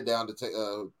their head down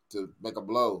to make a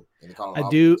blow. And call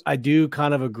it I do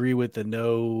kind of agree with the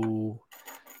no,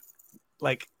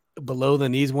 like below the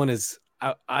knees one is.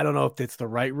 I don't know if it's the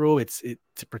right rule. It's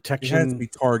protection. It has to be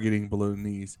targeting below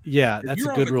knees. Yeah, if that's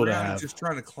a good rule to have. Just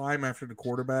trying to climb after the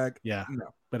quarterback. Yeah.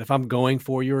 No. But if I'm going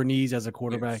for your knees as a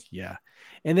quarterback, yeah.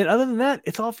 And then other than that,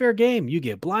 it's all fair game. You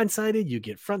get blindsided, you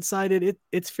get front-sided.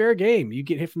 It's fair game. You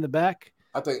get hit from the back.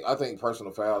 I think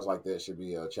personal fouls like that should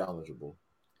be challengeable.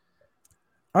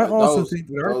 I also think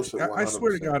that I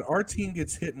swear to God, our team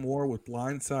gets hit more with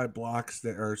blindside blocks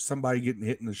that are somebody getting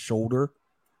hit in the shoulder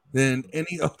than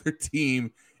any other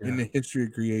team in the history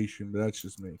of creation, but that's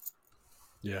just me.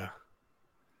 Yeah.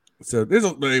 So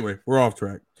but anyway, we're off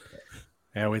track.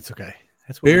 Yeah, it's okay.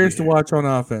 That's what Bears to watch on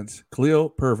offense: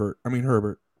 Herbert,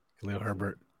 Khalil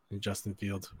Herbert, and Justin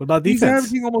Fields. What about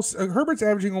defense? Herbert's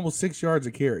averaging almost 6 yards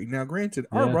a carry. Now, granted,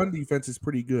 our run defense is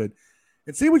pretty good.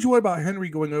 And say what you want about Henry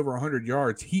going over 100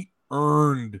 yards, he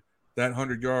earned that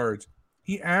 100 yards.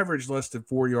 He averaged less than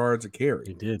 4 yards a carry.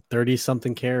 He did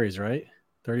 30-something carries, right?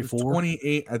 34?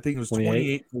 28. I think it was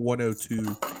 28 for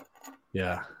 102.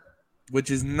 Yeah. Which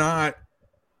is not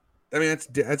 – I mean,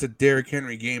 that's a Derrick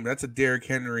Henry game. That's a Derrick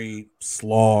Henry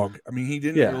slog. I mean, he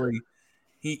didn't really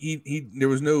 – he there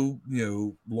was no,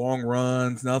 long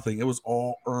runs, nothing. It was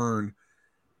all earned.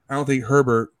 I don't think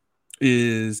Herbert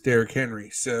is Derrick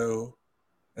Henry. So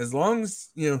as long as,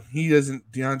 he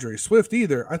doesn't DeAndre Swift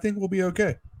either, I think we'll be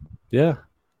okay. Yeah.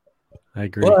 I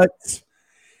agree. But –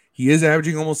 he is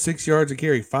averaging almost 6 yards a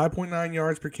carry, 5.9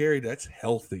 yards per carry. That's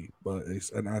healthy,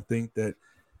 and I think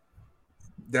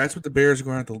that's what the Bears are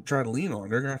going to have to try to lean on.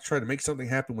 They're going to try to make something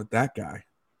happen with that guy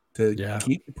to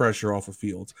keep the pressure off of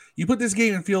Fields. You put this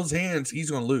game in Fields' hands, he's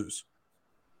going to lose.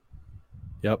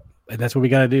 Yep, and that's what we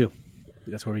got to do.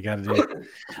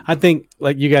 I think,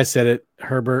 like you guys said it,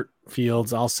 Herbert,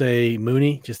 Fields. I'll say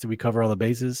Mooney, just so we cover all the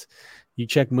bases. You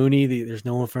check Mooney. There's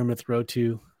no one for him to throw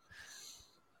to.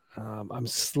 I'm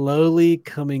slowly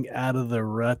coming out of the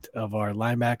rut of our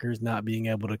linebackers not being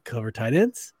able to cover tight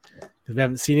ends because we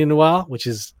haven't seen it in a while, which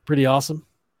is pretty awesome.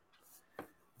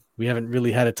 We haven't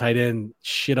really had a tight end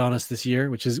shit on us this year,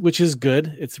 which is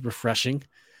good. It's refreshing.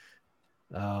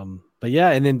 But yeah,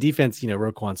 and then defense,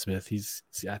 Roquan Smith.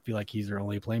 I feel like he's our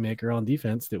only playmaker on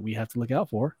defense that we have to look out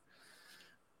for.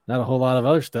 Not a whole lot of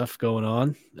other stuff going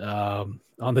on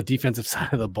the defensive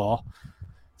side of the ball.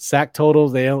 Sack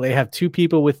totals, they have 2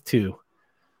 people with 2.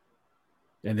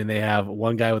 And then they have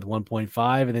one guy with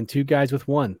 1.5 and then 2 guys with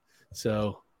 1.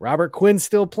 So Robert Quinn's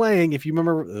still playing. If you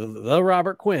remember the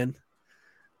Robert Quinn,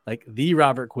 like the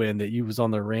Robert Quinn that was on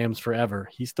the Rams forever,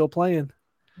 he's still playing.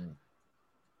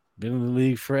 Been in the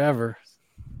league forever.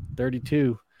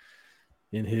 32.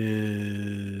 in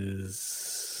his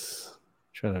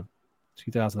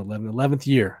 2011 11th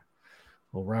year.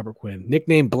 Well, Robert Quinn,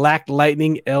 nicknamed Black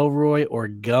Lightning, Elroy, or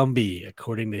Gumby,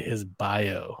 according to his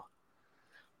bio.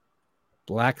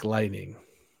 Black Lightning.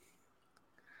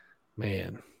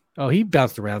 Man. Oh, he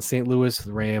bounced around St. Louis,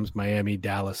 the Rams, Miami,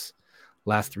 Dallas,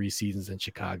 last 3 seasons in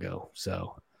Chicago.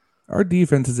 So our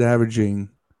defense is averaging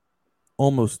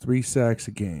almost 3 sacks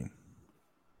a game.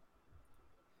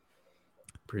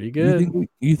 Pretty good.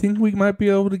 You think we might be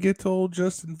able to get to old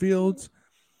Justin Fields?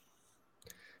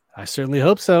 I certainly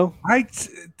hope so.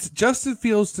 Justin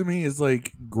Fields to me is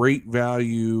like great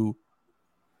value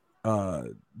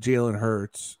Jalen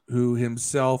Hurts, who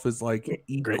himself is like an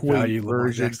equate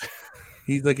version.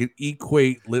 He's like an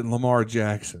equate Lamar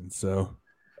Jackson. So,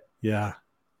 yeah.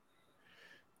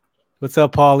 What's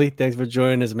up, Paulie? Thanks for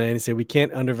joining us, man. He said we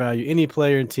can't undervalue any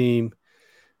player and team.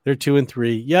 They're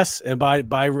 2-3. Yes, and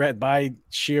by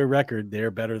sheer record,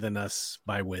 they're better than us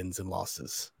by wins and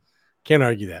losses. Can't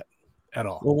argue that at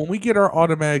all. Well, when we get our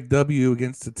automatic W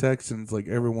against the Texans like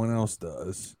everyone else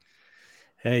does.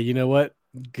 Hey, you know what?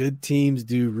 Good teams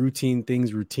do routine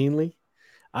things routinely.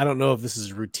 I don't know if this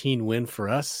is a routine win for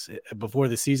us. Before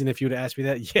the season, if you would have asked me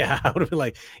that, yeah, I would have been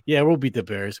like, yeah, we'll beat the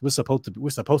Bears. We're supposed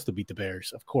to beat the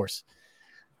Bears, of course.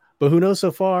 But who knows so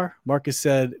far? Marcus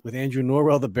said with Andrew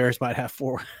Norwell, the Bears might have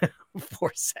 4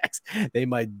 sacks. They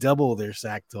might double their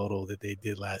sack total that they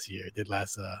did last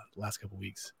couple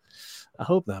weeks. I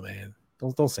hope not, man.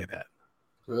 Don't say that.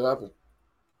 Good apple.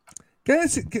 Can I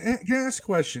ask a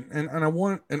question? And I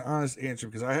want an honest answer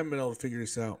because I haven't been able to figure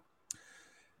this out.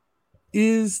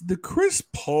 Is the Chris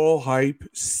Paul hype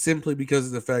simply because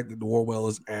of the fact that Norwell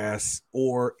is ass,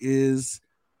 or is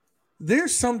there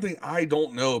something I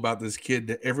don't know about this kid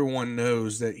that everyone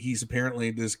knows that he's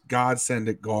apparently this godsend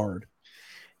at guard?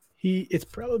 It's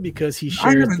probably because he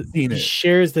shares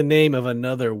the name of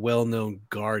another well-known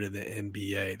guard in the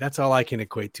NBA. That's all I can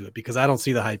equate to it because I don't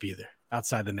see the hype either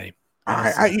outside the name.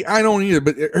 I don't either,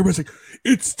 but everybody's like,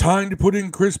 it's time to put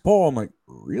in Chris Paul. I'm like,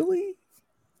 really?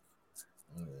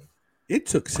 It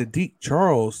took Sadiq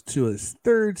Charles to his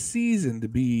 3rd season to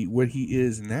be what he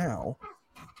is now.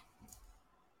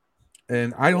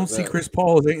 And I don't see Chris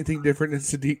Paul as anything different than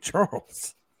Sadiq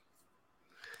Charles.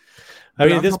 I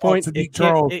mean, at this point, it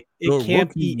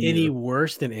can't be any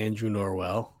worse than Andrew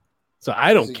Norwell. So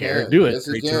I don't care. Do it.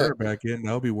 Turner back in.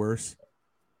 That'll be worse.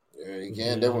 Yeah, he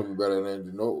can definitely be better than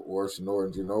Andrew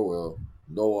Norwell.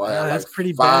 Noah had that's like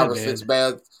pretty 5 bad, or 6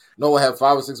 bad. Noah had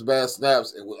 5 or 6 bad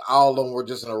snaps, and all of them were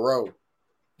just in a row.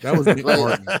 That was Nick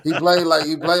Martin. He played like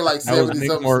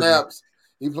 70-something snaps.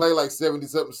 He played like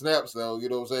 70-something snaps, though. You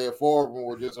know what I'm saying? 4 of them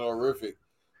were just horrific.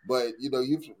 But, you know,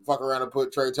 you fuck around and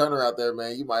put Trey Turner out there,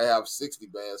 man, you might have 60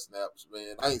 bad snaps,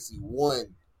 man. I ain't see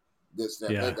one good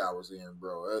snap that guy was in,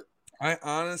 bro. I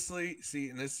honestly see,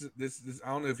 and this I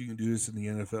don't know if you can do this in the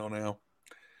NFL now.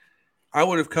 I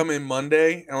would have come in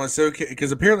Monday, and I was okay,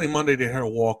 because apparently Monday they had a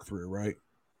walkthrough, right?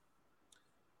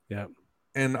 Yeah.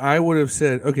 And I would have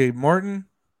said, okay, Martin,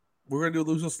 we're going to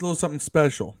do a little something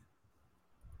special.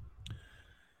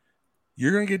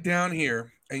 You're going to get down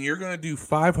here, and you're going to do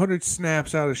 500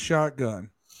 snaps out of shotgun.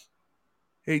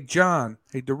 Hey, John.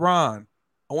 Hey, Deron.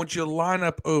 I want you to line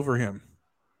up over him.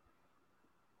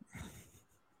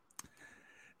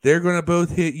 They're going to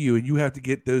both hit you, and you have to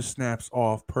get those snaps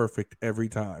off perfect every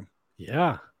time.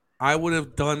 Yeah. I would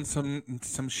have done some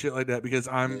shit like that because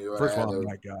first of all, I'm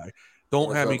that guy.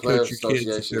 Don't have me coach your kids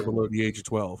if they're below the age of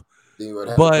 12.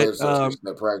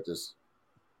 But practice.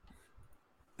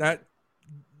 That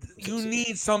you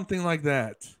need something like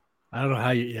that. I don't know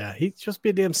how he's just be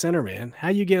a damn center, man. How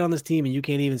you get on this team and you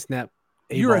can't even snap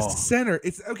You're ball? A center.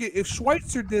 It's okay if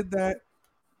Schweitzer did that,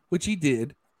 which he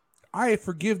did. I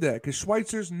forgive that because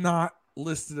Schweitzer's not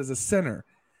listed as a center.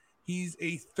 He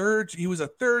was a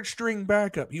 3rd string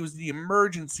backup. He was the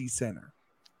emergency center.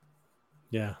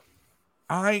 Yeah.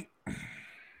 How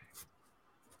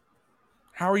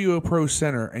are you a pro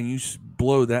center and you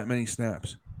blow that many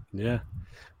snaps? Yeah.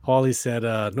 Paulie said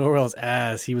Norwell's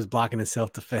ass, he was blocking in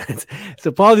self-defense.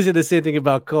 So Paulie said the same thing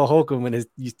about Cole Holcomb when his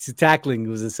tackling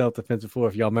was in self-defense before,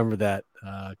 if y'all remember that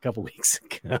a couple weeks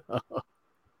ago.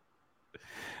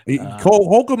 Cole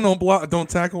Holcomb don't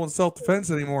tackle in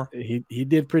self-defense anymore. He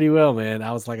did pretty well, man.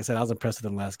 I was impressed with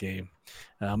him last game.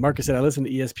 Marcus said, I listened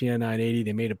to ESPN 980.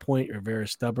 They made a point,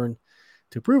 Rivera's stubborn,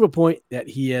 to prove a point that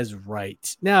he is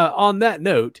right. Now, on that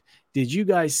note, did you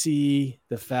guys see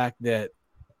the fact that,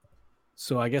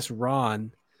 so I guess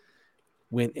Ron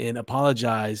went and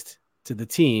apologized to the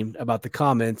team about the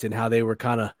comments and how they were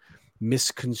kind of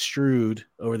misconstrued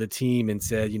over the team and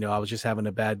said, I was just having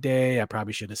a bad day. I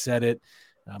probably should have said it.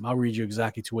 I'll read you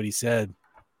exactly to what he said.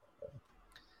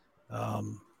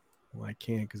 Well, I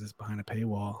can't because it's behind a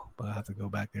paywall, but I have to go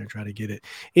back there and try to get it.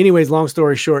 Anyways, long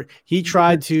story short, he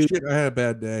tried to. Shit, I had a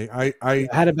bad day. I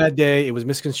had a bad day. It was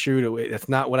misconstrued. That's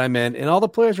not what I meant. And all the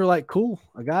players were like, "Cool,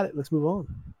 I got it. Let's move on.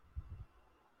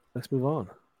 Let's move on.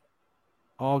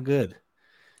 All good."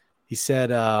 He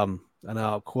said, and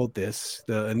I'll quote this.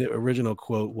 The original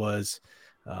quote was,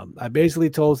 "I basically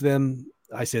told them.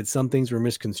 I said some things were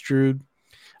misconstrued.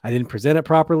 I didn't present it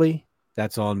properly.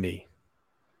 That's on me."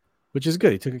 Which is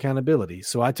good. He took accountability.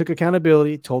 So I took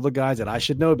accountability, told the guys that I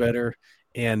should know better,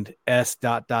 and I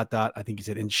think he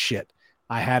said, and shit.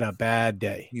 I had a bad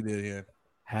day. He did, yeah.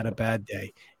 Had a bad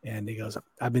day. And he goes,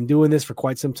 I've been doing this for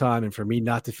quite some time, and for me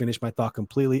not to finish my thought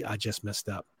completely, I just messed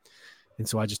up. And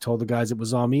so I just told the guys it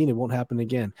was on me and it won't happen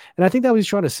again. And I think that was he's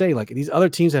trying to say, like, these other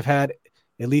teams have had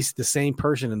at least the same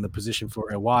person in the position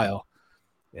for a while.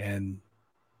 And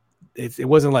it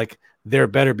wasn't like they're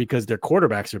better because their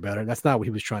quarterbacks are better. That's not what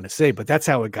he was trying to say, but that's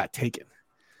how it got taken.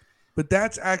 But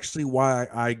that's actually why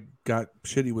I got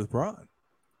shitty with Braun.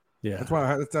 Yeah,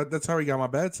 that's how he got my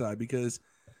bad side, because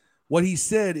what he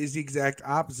said is the exact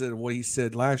opposite of what he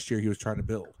said last year he was trying to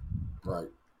build. Right.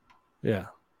 Yeah.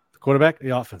 The quarterback,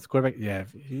 the offense, quarterback. Yeah.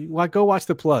 Go watch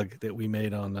the plug that we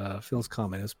made on Phil's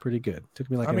comment. It was pretty good. It took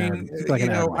me like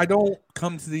an hour. I don't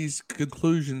come to these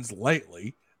conclusions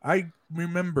lightly. I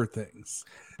remember things.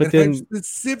 But and then I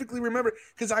specifically remember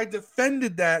because I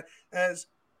defended that as,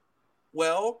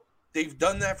 well, they've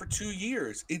done that for 2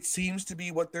 years. It seems to be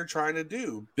what they're trying to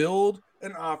do. Build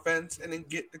an offense and then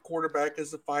get the quarterback as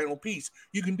the final piece.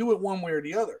 You can do it one way or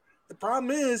the other. The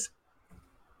problem is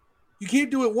you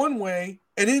can't do it one way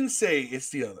and then say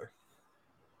it's the other.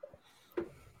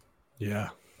 Yeah.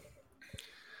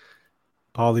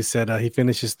 Paulie said he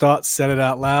finished his thoughts, said it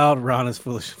out loud. Ron is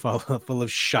full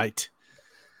of shite.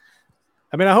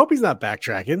 I mean, I hope he's not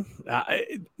backtracking.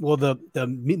 Well, the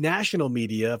national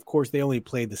media, of course, they only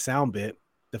played the sound bit,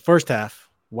 the first half.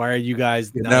 Why are you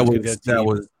guys? That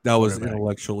was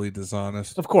intellectually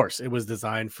dishonest. Of course, it was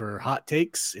designed for hot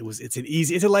takes. It's a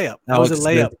layup. That was a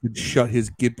layup. Could shut his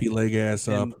gimpy leg ass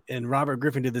up. And Robert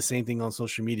Griffin did the same thing on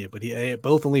social media, but he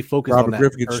both only focused Robert on that.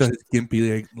 Griffin could shut his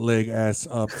gimpy leg ass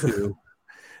up too.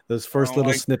 Those first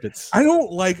little snippets. I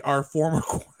don't like our former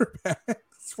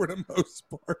quarterbacks for the most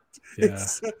part. Yeah.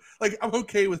 It's like I'm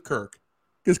okay with Kirk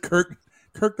because Kirk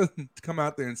doesn't come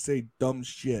out there and say dumb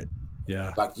shit.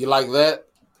 Yeah, like you like that.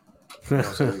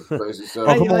 Crazy stuff.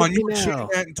 Oh, come on, you were shooting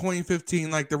that in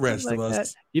 2015 like the rest of us.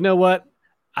 That. You know what?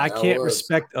 I can't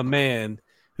respect a man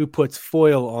who puts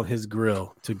foil on his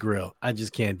grill to grill. I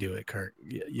just can't do it, Kirk.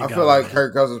 I feel like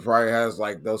Kirk Cousins probably has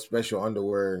like those special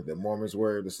underwear that Mormons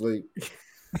wear to sleep.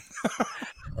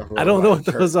 I don't know what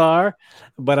those are,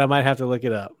 but I might have to look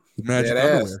it up. Magic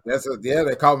underwear.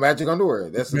 They call magic underwear.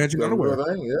 That's magic underwear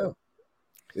thing. Yeah,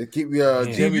 they keep you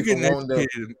Jimmy from wanting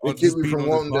to. They keep you from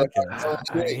wanting to.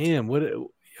 I am.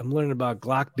 I'm learning about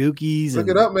Glock dookies. Look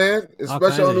it up, man. It's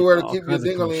special underwear to keep your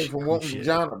dingling from wanting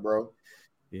vagina, bro.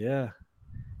 Yeah.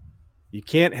 You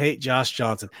can't hate Josh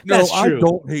Johnson. No, That's true. I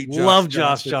don't hate Josh love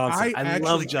Johnson. Josh Johnson. I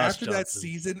love Josh after Johnson. That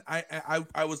season,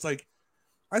 I was like,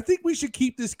 I think we should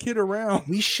keep this kid around.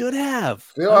 We should have.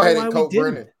 Phil hated Colt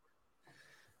Brennan.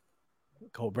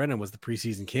 Colt Brennan was the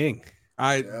preseason king.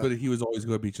 But he was always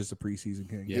going to be just a preseason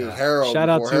king. Yeah. Harold. Shout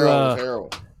out to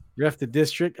Harold. Ref the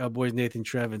District, our boys Nathan,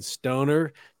 Trev, and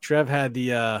Stoner. Trev had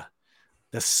the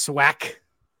SWAC.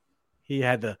 He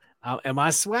had the am I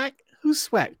SWAC? Who's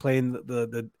SWAC? Playing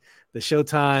the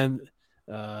Showtime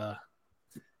little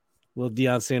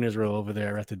Deion Sanders role over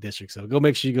there at the District. So go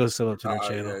make sure you go sub up to their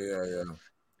channel. Yeah.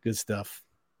 Good stuff.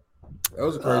 That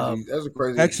was a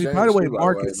crazy. Actually, by the way,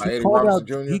 Marcus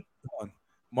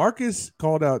Marcus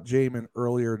called out Jamin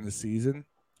earlier in the season.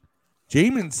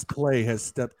 Jamin's play has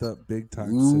stepped up big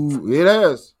time. It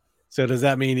has. So does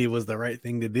that mean he was the right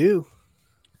thing to do?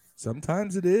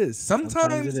 Sometimes it is.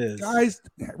 Sometimes guys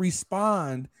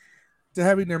respond to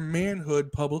having their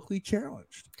manhood publicly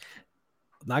challenged.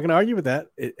 I'm not going to argue with that.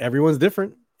 Everyone's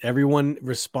different. Everyone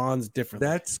responds differently.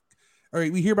 That's all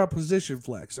right. We hear about position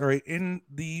flex. All right. In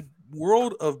the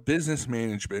world of business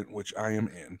management, which I am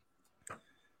in,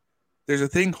 there's a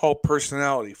thing called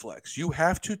personality flex. You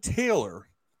have to tailor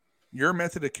your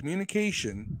method of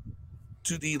communication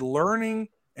to the learning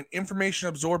and information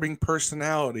absorbing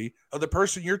personality of the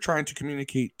person you're trying to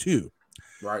communicate to.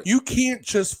 Right. You can't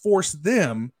just force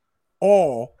them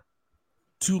all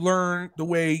to learn the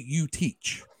way you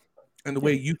teach and the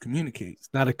way you communicate. It's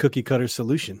not a cookie cutter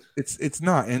solution. It's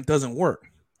not, and it doesn't work.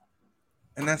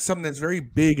 And that's something that's very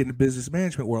big in the business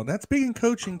management world. That's big in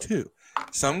coaching too.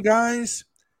 Some guys,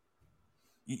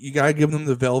 you got to give them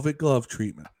the velvet glove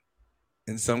treatment.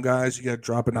 And some guys, you got to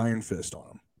drop an iron fist on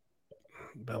them.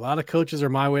 But a lot of coaches are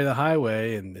my way the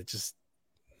highway, and it just,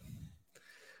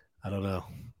 I don't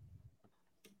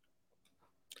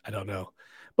know.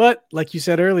 But like you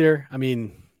said earlier, I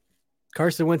mean,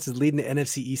 Carson Wentz is leading the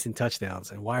NFC East in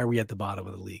touchdowns, and why are we at the bottom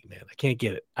of the league, man? I can't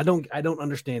get it. I don't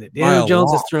understand it. Daniel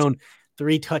Jones has thrown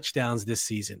 3 touchdowns this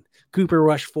season. Cooper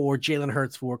Rush 4, Jalen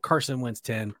Hurts 4, Carson Wentz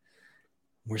 10.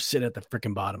 We're sitting at the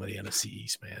freaking bottom of the NFC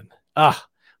East, man.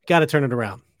 Got to turn it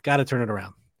around.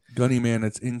 Gunny, man,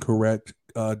 that's incorrect.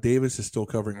 Davis is still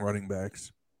covering running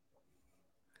backs.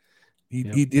 He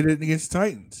did it against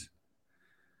Titans.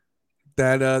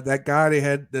 That guy they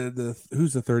had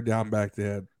who's the third down back they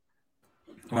had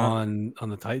on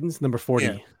the Titans, number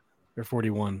 40 or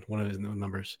 41, one of his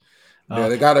numbers. Yeah,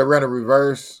 they got to run a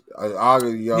reverse.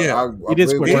 He did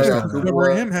score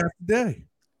covering him half the day.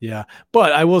 Yeah,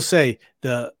 but I will say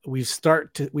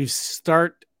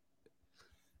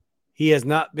he has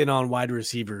not been on wide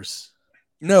receivers.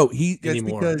 No, that's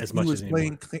anymore, because he was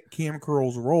playing Cam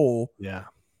Curl's role. Yeah,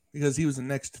 because he was the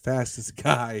next fastest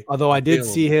guy. Although I did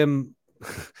see him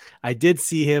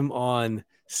on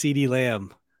CeeDee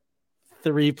Lamb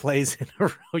 3 plays in a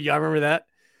row. Y'all remember that?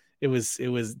 It was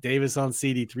Davis on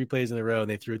CeeDee 3 plays in a row, and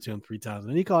they threw it to him 3 times,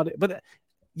 and he caught it. But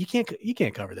you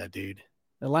can't cover that dude.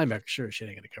 The linebacker sure as shit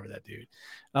ain't gonna cover that dude.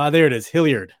 There it is,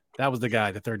 Hilliard. That was the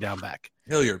guy, the third down back.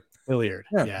 Hilliard.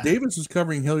 Yeah. Davis was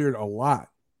covering Hilliard a lot.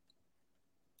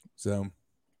 So,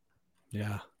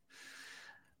 yeah.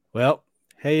 Well,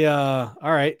 hey, all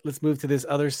right, let's move to this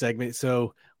other segment.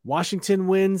 So Washington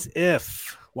wins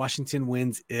if.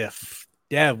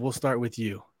 Dev, we'll start with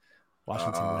you.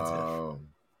 Washington wins if.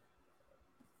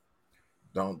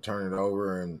 Don't turn it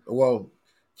over and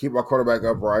keep our quarterback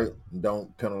upright and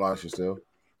don't penalize yourself.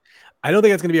 I don't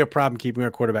think it's going to be a problem keeping our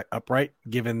quarterback upright,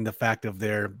 given the fact of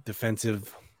their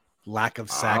defensive lack of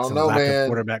sacks and lack of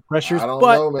quarterback pressures. I don't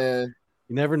know, man.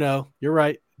 You never know. You're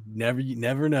right. You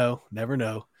never know. We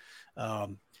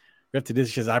have to do this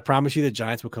because I promise you the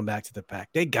Giants will come back to the pack.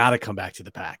 They got to come back to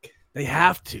the pack. They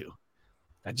have to.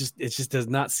 It just does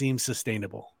not seem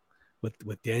sustainable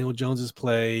with Daniel Jones's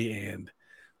play, and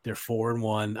they're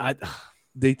 4-1.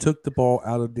 They took the ball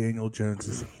out of Daniel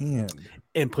Jones's hand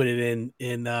and put it in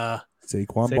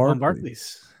Saquon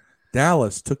Barkley's.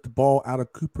 Dallas took the ball out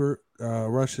of Cooper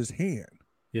Rush's hand.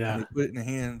 Yeah, and they put it in the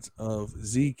hands of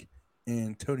Zeke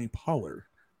and Tony Pollard.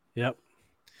 Yep.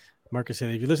 Marcus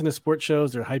said, if you listen to sports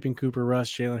shows, they're hyping Cooper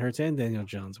Rush, Jalen Hurts, and Daniel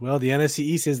Jones. Well, the NFC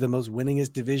East is the most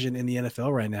winningest division in the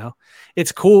NFL right now.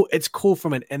 It's cool. It's cool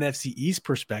from an NFC East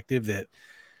perspective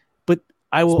but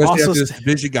I will especially also after this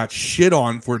division got shit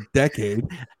on for a decade.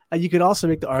 You could also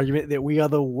make the argument that we are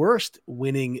the worst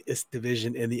winningest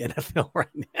division in the NFL right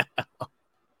now.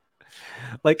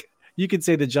 Like, you could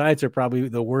say the Giants are probably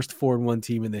the worst 4-1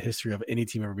 team in the history of any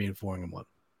team ever being 4-1.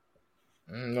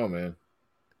 No, man.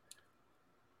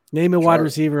 Name a wide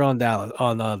receiver on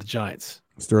the Giants.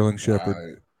 Sterling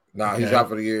Shepard. He's out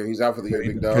for the year. He's out for the year,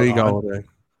 big dog. Kenny Galladay.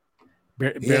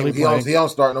 He don't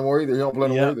start no more either. He don't play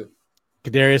no more either.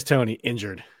 Kadarius Toney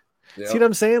injured. Yep. See what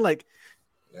I'm saying? Like,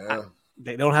 yeah.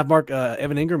 They don't have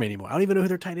Evan Ingram anymore. I don't even know who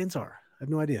their tight ends are. I have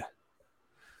no idea.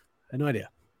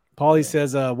 Paulie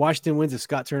says Washington wins if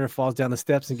Scott Turner falls down the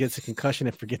steps and gets a concussion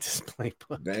and forgets his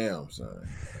playbook. Damn, son.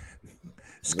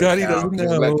 Scotty doesn't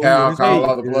know. Let Cal call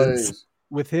all the plays.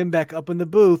 With him back up in the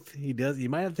booth, he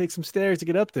might have to take some stairs to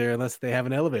get up there unless they have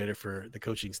an elevator for the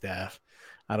coaching staff.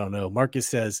 I don't know. Marcus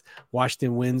says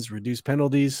Washington wins, reduce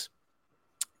penalties,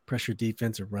 pressure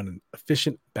defense, or run an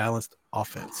efficient, balanced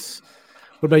offense.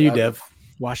 What about you, Dev?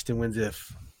 Washington wins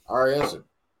if. I already answered.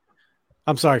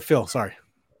 I'm sorry, Phil. Sorry.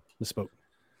 Misspoke.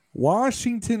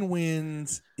 Washington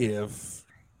wins if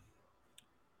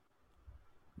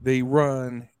they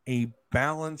run a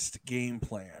balanced game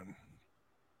plan.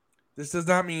 This does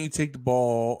not mean you take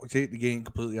the game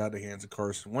completely out of the hands of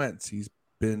Carson Wentz. He's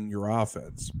been your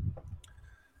offense.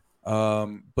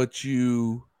 But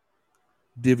you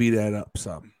divvy that up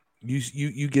some.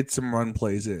 You get some run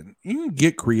plays in. You can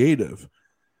get creative.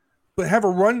 But have a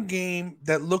run game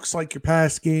that looks like your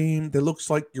pass game, that looks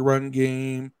like your run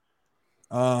game.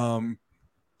 And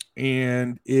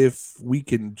if we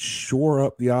can shore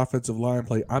up the offensive line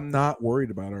play, I'm not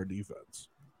worried about our defense.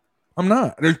 I'm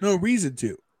not. There's no reason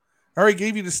to. I already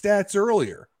gave you the stats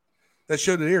earlier that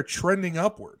showed that they're trending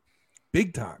upward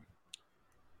big time.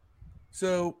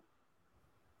 So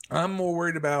I'm more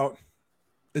worried about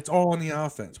it's all on the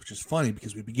offense, which is funny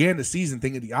because we began the season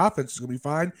thinking the offense was going to be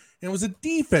fine, and it was a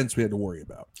defense we had to worry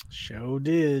about. Show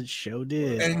did.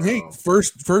 And hey,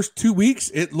 first 2 weeks,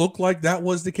 it looked like that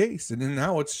was the case. And then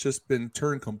now it's just been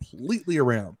turned completely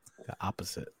around. The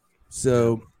opposite.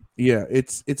 So Yeah,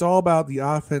 it's all about the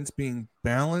offense being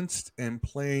balanced and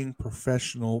playing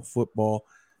professional football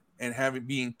and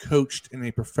being coached in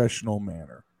a professional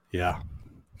manner. Yeah.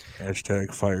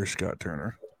 Hashtag fire Scott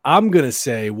Turner. I'm going to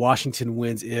say Washington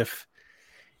wins if,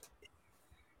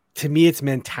 to me, it's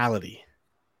mentality.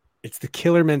 It's the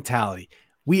killer mentality.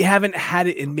 We haven't had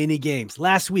it in many games.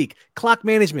 Last week, clock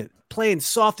management, playing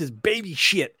soft as baby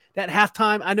shit. That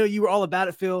halftime, I know you were all about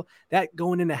it, Phil. That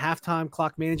going into halftime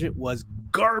clock management was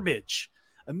garbage.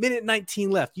 1:19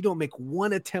 left. You don't make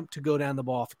one attempt to go down the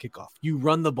ball for kickoff. You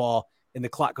run the ball, and the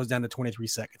clock goes down to 23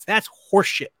 seconds. That's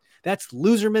horseshit. That's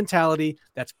loser mentality.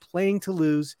 That's playing to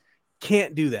lose.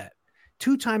 Can't do that.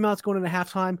 2 timeouts going into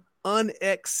halftime,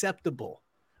 unacceptable.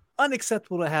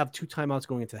 Unacceptable to have 2 timeouts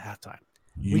going into halftime.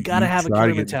 We got to have a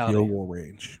killer mentality. Field goal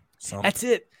range. Something. That's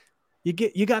it.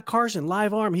 You got Carson,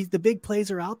 live arm. The big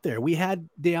plays are out there. We had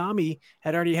Deami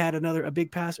had already had a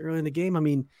big pass early in the game. I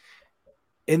mean,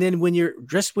 and then when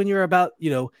you're about,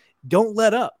 don't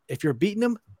let up. If you're beating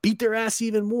them, beat their ass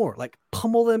even more. Like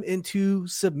pummel them into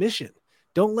submission.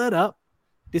 Don't let up.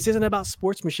 This isn't about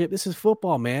sportsmanship. This is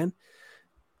football, man.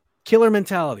 Killer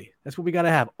mentality. That's what we got to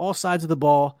have. All sides of the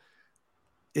ball.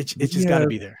 It's just got to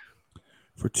be there.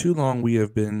 For too long, we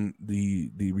have been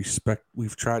the respect.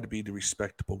 We've tried to be the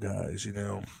respectable guys,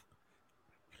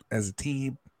 as a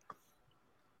team,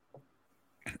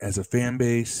 as a fan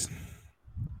base.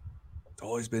 It's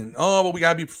always been, we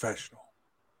got to be professional.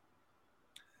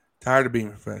 Tired of being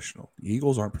professional. The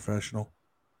Eagles aren't professional.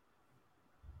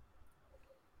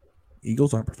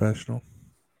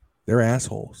 They're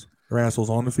assholes. They're assholes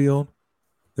on the field.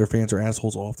 Their fans are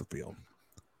assholes off the field.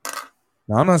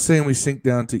 Now, I'm not saying we sink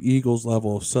down to Eagles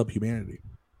level of subhumanity,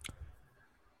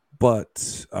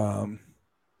 but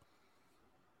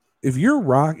if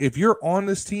you're on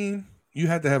this team, you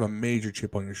have to have a major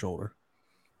chip on your shoulder.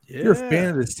 Yeah. If you're a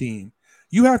fan of this team,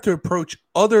 you have to approach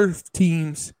other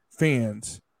teams'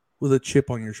 fans with a chip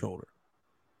on your shoulder.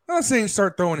 I'm not saying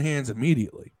start throwing hands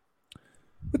immediately,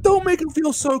 but don't make them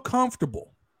feel so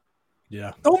comfortable.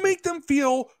 Yeah. Don't make them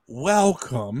feel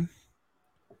welcome.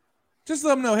 Just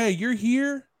let them know, hey, you're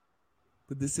here,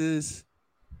 but this is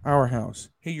our house.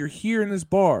 Hey, you're here in this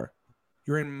bar.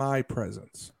 You're in my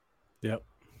presence. Yep.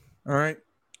 All right?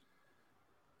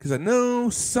 Because I know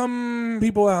some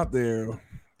people out there,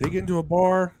 they get into a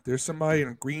bar, there's somebody in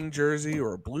a green jersey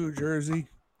or a blue jersey.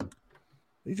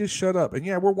 They just shut up. And,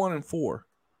 yeah, we're 1-4.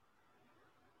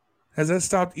 Has that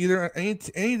stopped either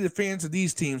any of the fans of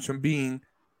these teams from being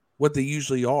what they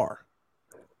usually are?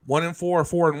 1-4 or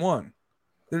 4-1.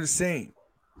 They're the same.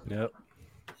 Yep.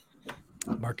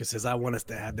 Marcus says, I want us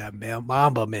to have that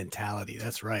Mamba mentality.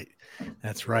 That's right.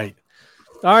 That's right.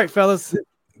 All right, fellas.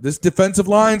 This defensive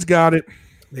line's got it.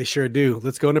 They sure do.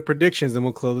 Let's go into predictions, and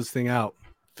we'll close this thing out.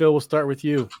 Phil, we'll start with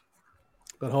you.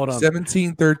 But hold on.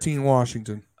 17-13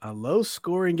 Washington. A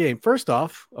low-scoring game. First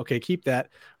off, okay, keep that.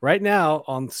 Right now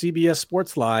on CBS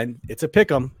Sports Line, it's a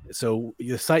pick'em. So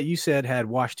the site you said had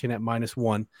Washington at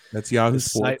 -1. That's Yahoo the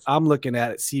Sports. Site I'm looking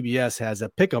at CBS has a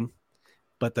pick'em,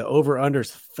 but the over/under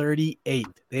is 38.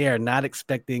 They are not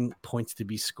expecting points to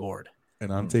be scored.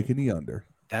 And I'm taking the under.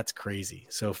 That's crazy.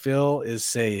 So Phil is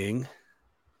saying,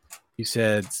 you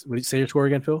said, what did you say your score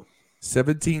again, Phil?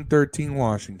 17-13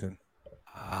 Washington.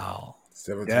 Wow.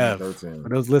 17-13. For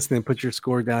those listening, put your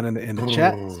score down in the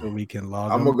chat so we can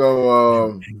log. I'm gonna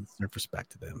go and their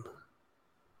perspective to them.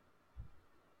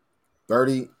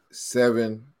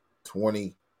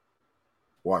 37-20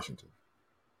 Washington.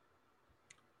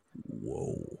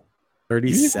 Whoa.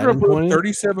 37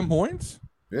 37 points?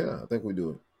 Yeah, I think we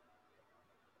do it.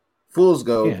 Fools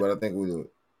go, but I think we do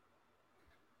it.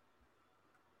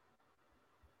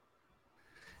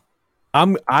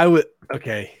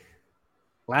 Okay.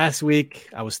 Last week,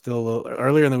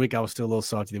 earlier in the week, I was still a little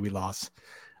salty that we lost.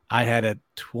 I had a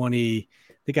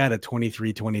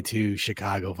 23-22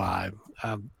 Chicago vibe.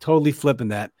 I'm totally flipping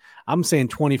that. I'm saying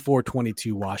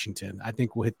 24-22 Washington. I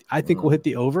think we'll hit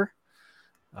the over.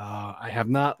 I have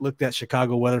not looked at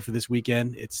Chicago weather for this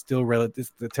weekend. It's still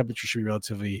relative. The temperature should be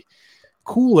relatively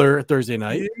cooler Thursday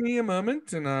night. Give me a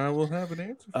moment, and I will have an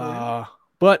answer for you.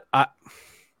 But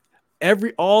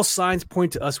all signs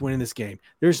point to us winning this game.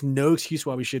 There's no excuse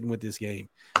why we shouldn't win this game.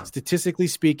 Statistically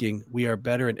speaking, we are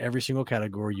better in every single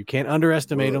category. You can't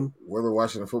underestimate them. We're the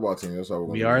Washington football team. That's how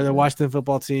we are the Washington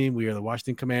football team. We are the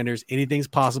Washington Commanders. Anything's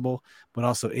possible, but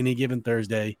also any given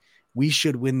Thursday, we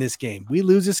should win this game. We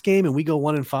lose this game and we go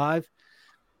 1-5.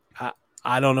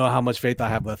 I don't know how much faith I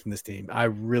have left in this team. I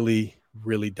really,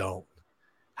 really don't.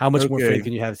 How much more faith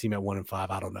can you have this team at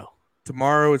 1-5? I don't know.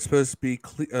 Tomorrow it's supposed to be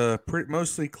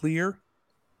mostly clear.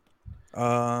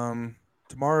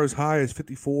 Tomorrow's high is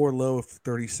 54, low of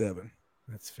 37.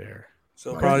 That's fair. So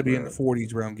it'll probably be in the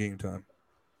 40s around game time.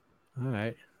 All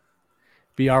right.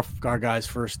 Be our guys'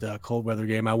 first cold weather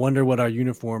game. I wonder what our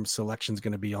uniform selection is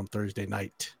going to be on Thursday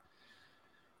night.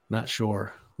 Not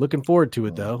sure. Looking forward to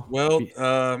it though. Well,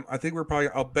 I think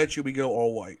I'll bet you we go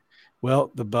all white.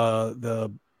 Well, the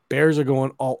Bears are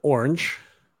going all orange,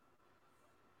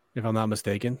 if I'm not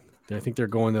mistaken. I think they're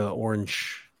going to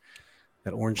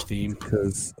that orange theme.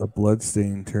 Because a blood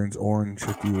stain turns orange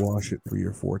if you wash it 3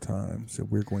 or 4 times. So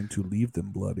we're going to leave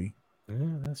them bloody. Yeah,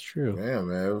 that's true. Damn,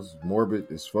 man, it was morbid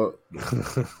as fuck.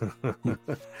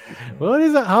 Well, it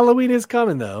is Halloween is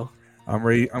coming though. I'm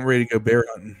ready to go bear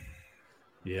hunting.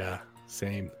 Yeah,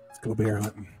 same. Let's go bear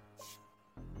hunting.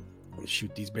 I'm gonna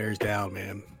shoot these bears down,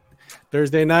 man.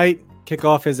 Thursday night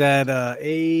kickoff is at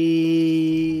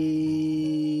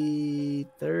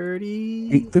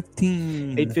 8:30.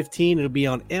 8:15. 8:15. It'll be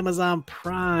on Amazon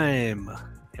Prime.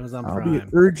 I'll be at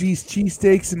Urgie's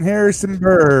Cheesesteaks in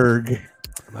Harrisonburg.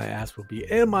 My ass will be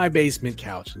in my basement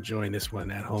couch enjoying this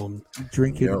one at home.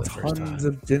 Drinking tons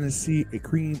of Genesee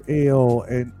cream ale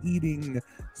and eating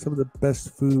some of the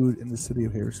best food in the city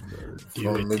of Harrisonburg.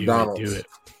 Do it.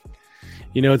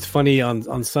 You know, it's funny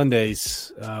on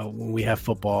Sundays when we have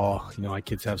football, you know, my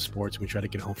kids have sports and we try to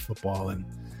get home from football, and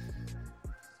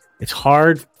it's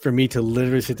hard for me to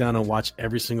literally sit down and watch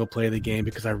every single play of the game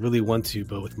because I really want to.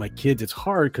 But with my kids, it's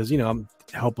hard because, you know, I'm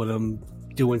helping them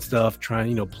doing stuff, trying,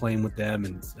 you know, playing with them.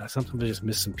 And sometimes I just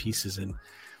miss some pieces. And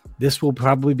this will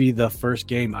probably be the first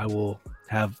game I will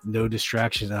have no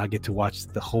distractions and I'll get to watch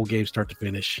the whole game start to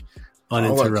finish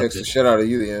uninterrupted. I want to text the shit out of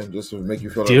you then just to make you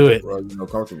feel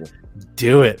comfortable.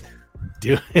 Do it.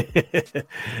 Do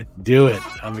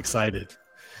it. I'm excited.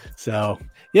 So,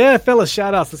 yeah, fellas,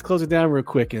 shout outs. Let's close it down real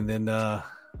quick and then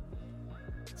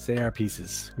say our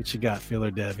pieces. What you got, Phil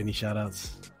or Dev? Any shout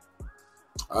outs?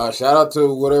 Shout out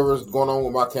to whatever's going on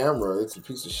with my camera. It's a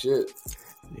piece of shit.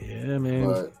 Yeah, man.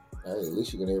 But hey, at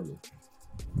least you can hear me.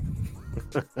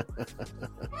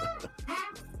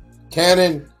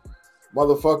 Canon,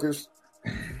 motherfuckers. I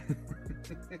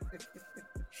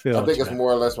think it's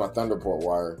more or less my Thunderport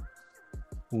wire.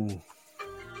 Ooh.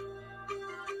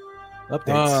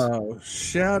 Updates.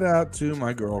 Shout out to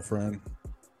my girlfriend.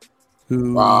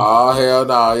 Who? Oh, hell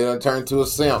no. You done turned to a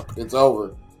simp. It's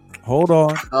over. Hold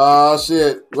on. Oh,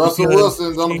 shit. Russell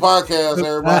Wilson's on the podcast,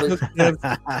 everybody.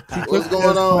 What's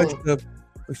going on?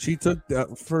 She took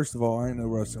that. First of all, I ain't no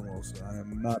Russell Wilson. I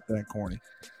am not that corny.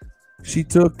 She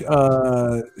took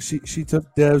she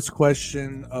took Dev's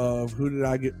question of who did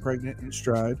I get pregnant in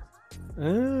stride.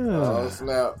 Oh,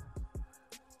 snap.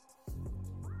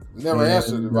 Never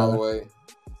answered it, by the way.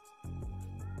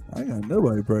 I ain't got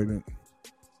nobody pregnant.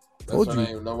 That's her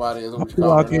name. Nobody is.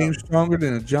 I came stronger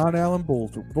than a John Allen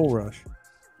bull rush.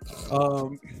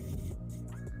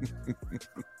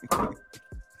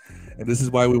 And this is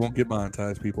why we won't get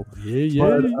monetized, people. Yeah.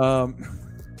 But,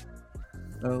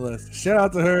 nonetheless, shout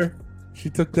out to her. She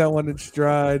took that one in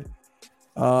stride.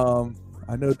 I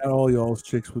know not all y'all's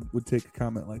chicks would take a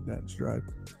comment like that in stride.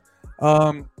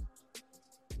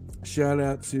 Shout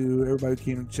out to everybody who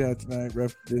came in chat tonight.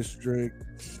 Ref District,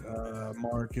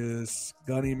 Marcus,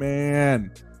 Gunny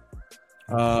Man,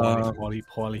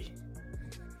 Paulie.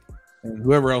 And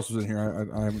whoever else was in here.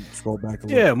 I haven't scrolled back a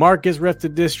little. Yeah, Marcus, Ref the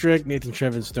District, Nathan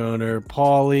Trevin Stoner,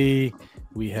 Paulie.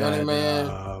 We had Gunny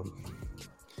Man.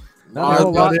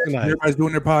 Everybody's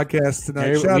doing their podcast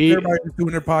tonight. Shout out to everybody who's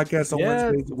doing their podcast on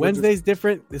Wednesdays. Wednesday's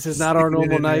different. This is not our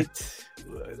normal night.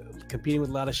 Competing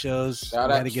with a lot of shows. Shout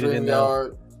out to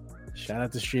StreamYard. Shout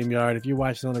out to StreamYard. If you're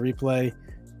watching on the replay,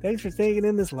 thanks for staying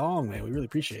in this long, man. We really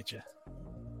appreciate you.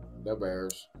 The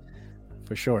Bears.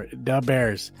 For sure. The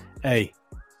Bears. Hey,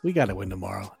 we got to win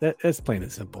tomorrow. That's plain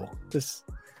and simple.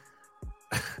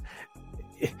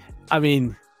 I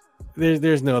mean,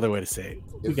 there's no other way to say it.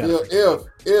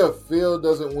 If Phil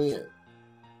doesn't win,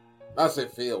 I say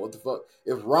Phil. What the fuck?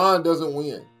 If Ron doesn't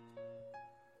win,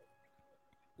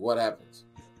 what happens?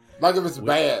 Like if it's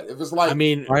bad, if it's like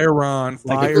fire Ron,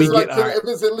 fire. If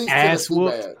it's at least Tennessee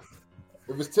bad.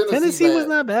 If it's Tennessee bad, was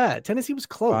not bad. Tennessee was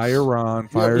close. Fire Ron,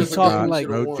 fire Scott, like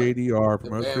promote JDR,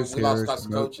 promote Chris Harris,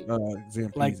 promote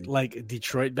Zampese. Like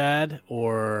Detroit bad,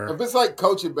 or if it's like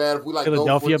coaching bad, if we like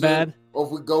Philadelphia bad, or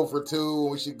if we go for 2,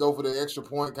 we should go for the extra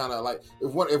point. Kind of like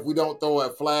if we don't throw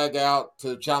a flag out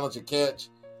to challenge a catch,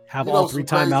 have all 3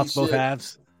 timeouts both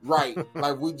halves. Right,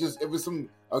 like if it's some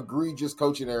egregious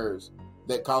coaching errors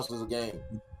that cost us a game.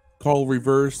 Call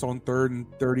reverse on 3rd and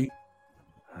 30.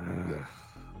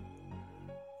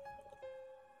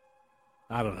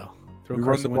 I don't know. We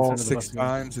run the ball 6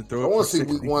 times and throw it. I want to see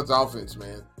week 1's offense,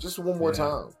 man. Just one more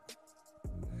time.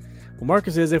 Well,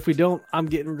 Marcus says, if we don't, I'm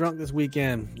getting drunk this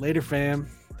weekend. Later, fam.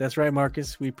 That's right,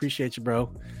 Marcus. We appreciate you, bro.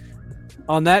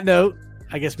 On that note,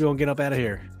 I guess we won't get up out of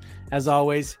here. As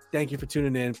always, thank you for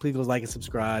tuning in. Please go like and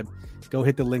subscribe. Go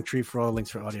hit the link tree for all the links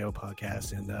for audio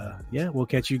podcasts. And we'll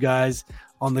catch you guys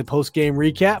on the post-game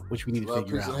recap, which we need to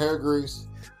figure out. Peace and hair grease.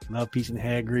 Love, peace, and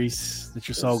hair grease. Let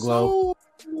your soul glow.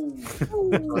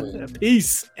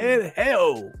 Peace and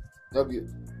hell. W.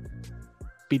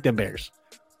 Beat them Bears.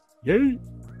 Yay.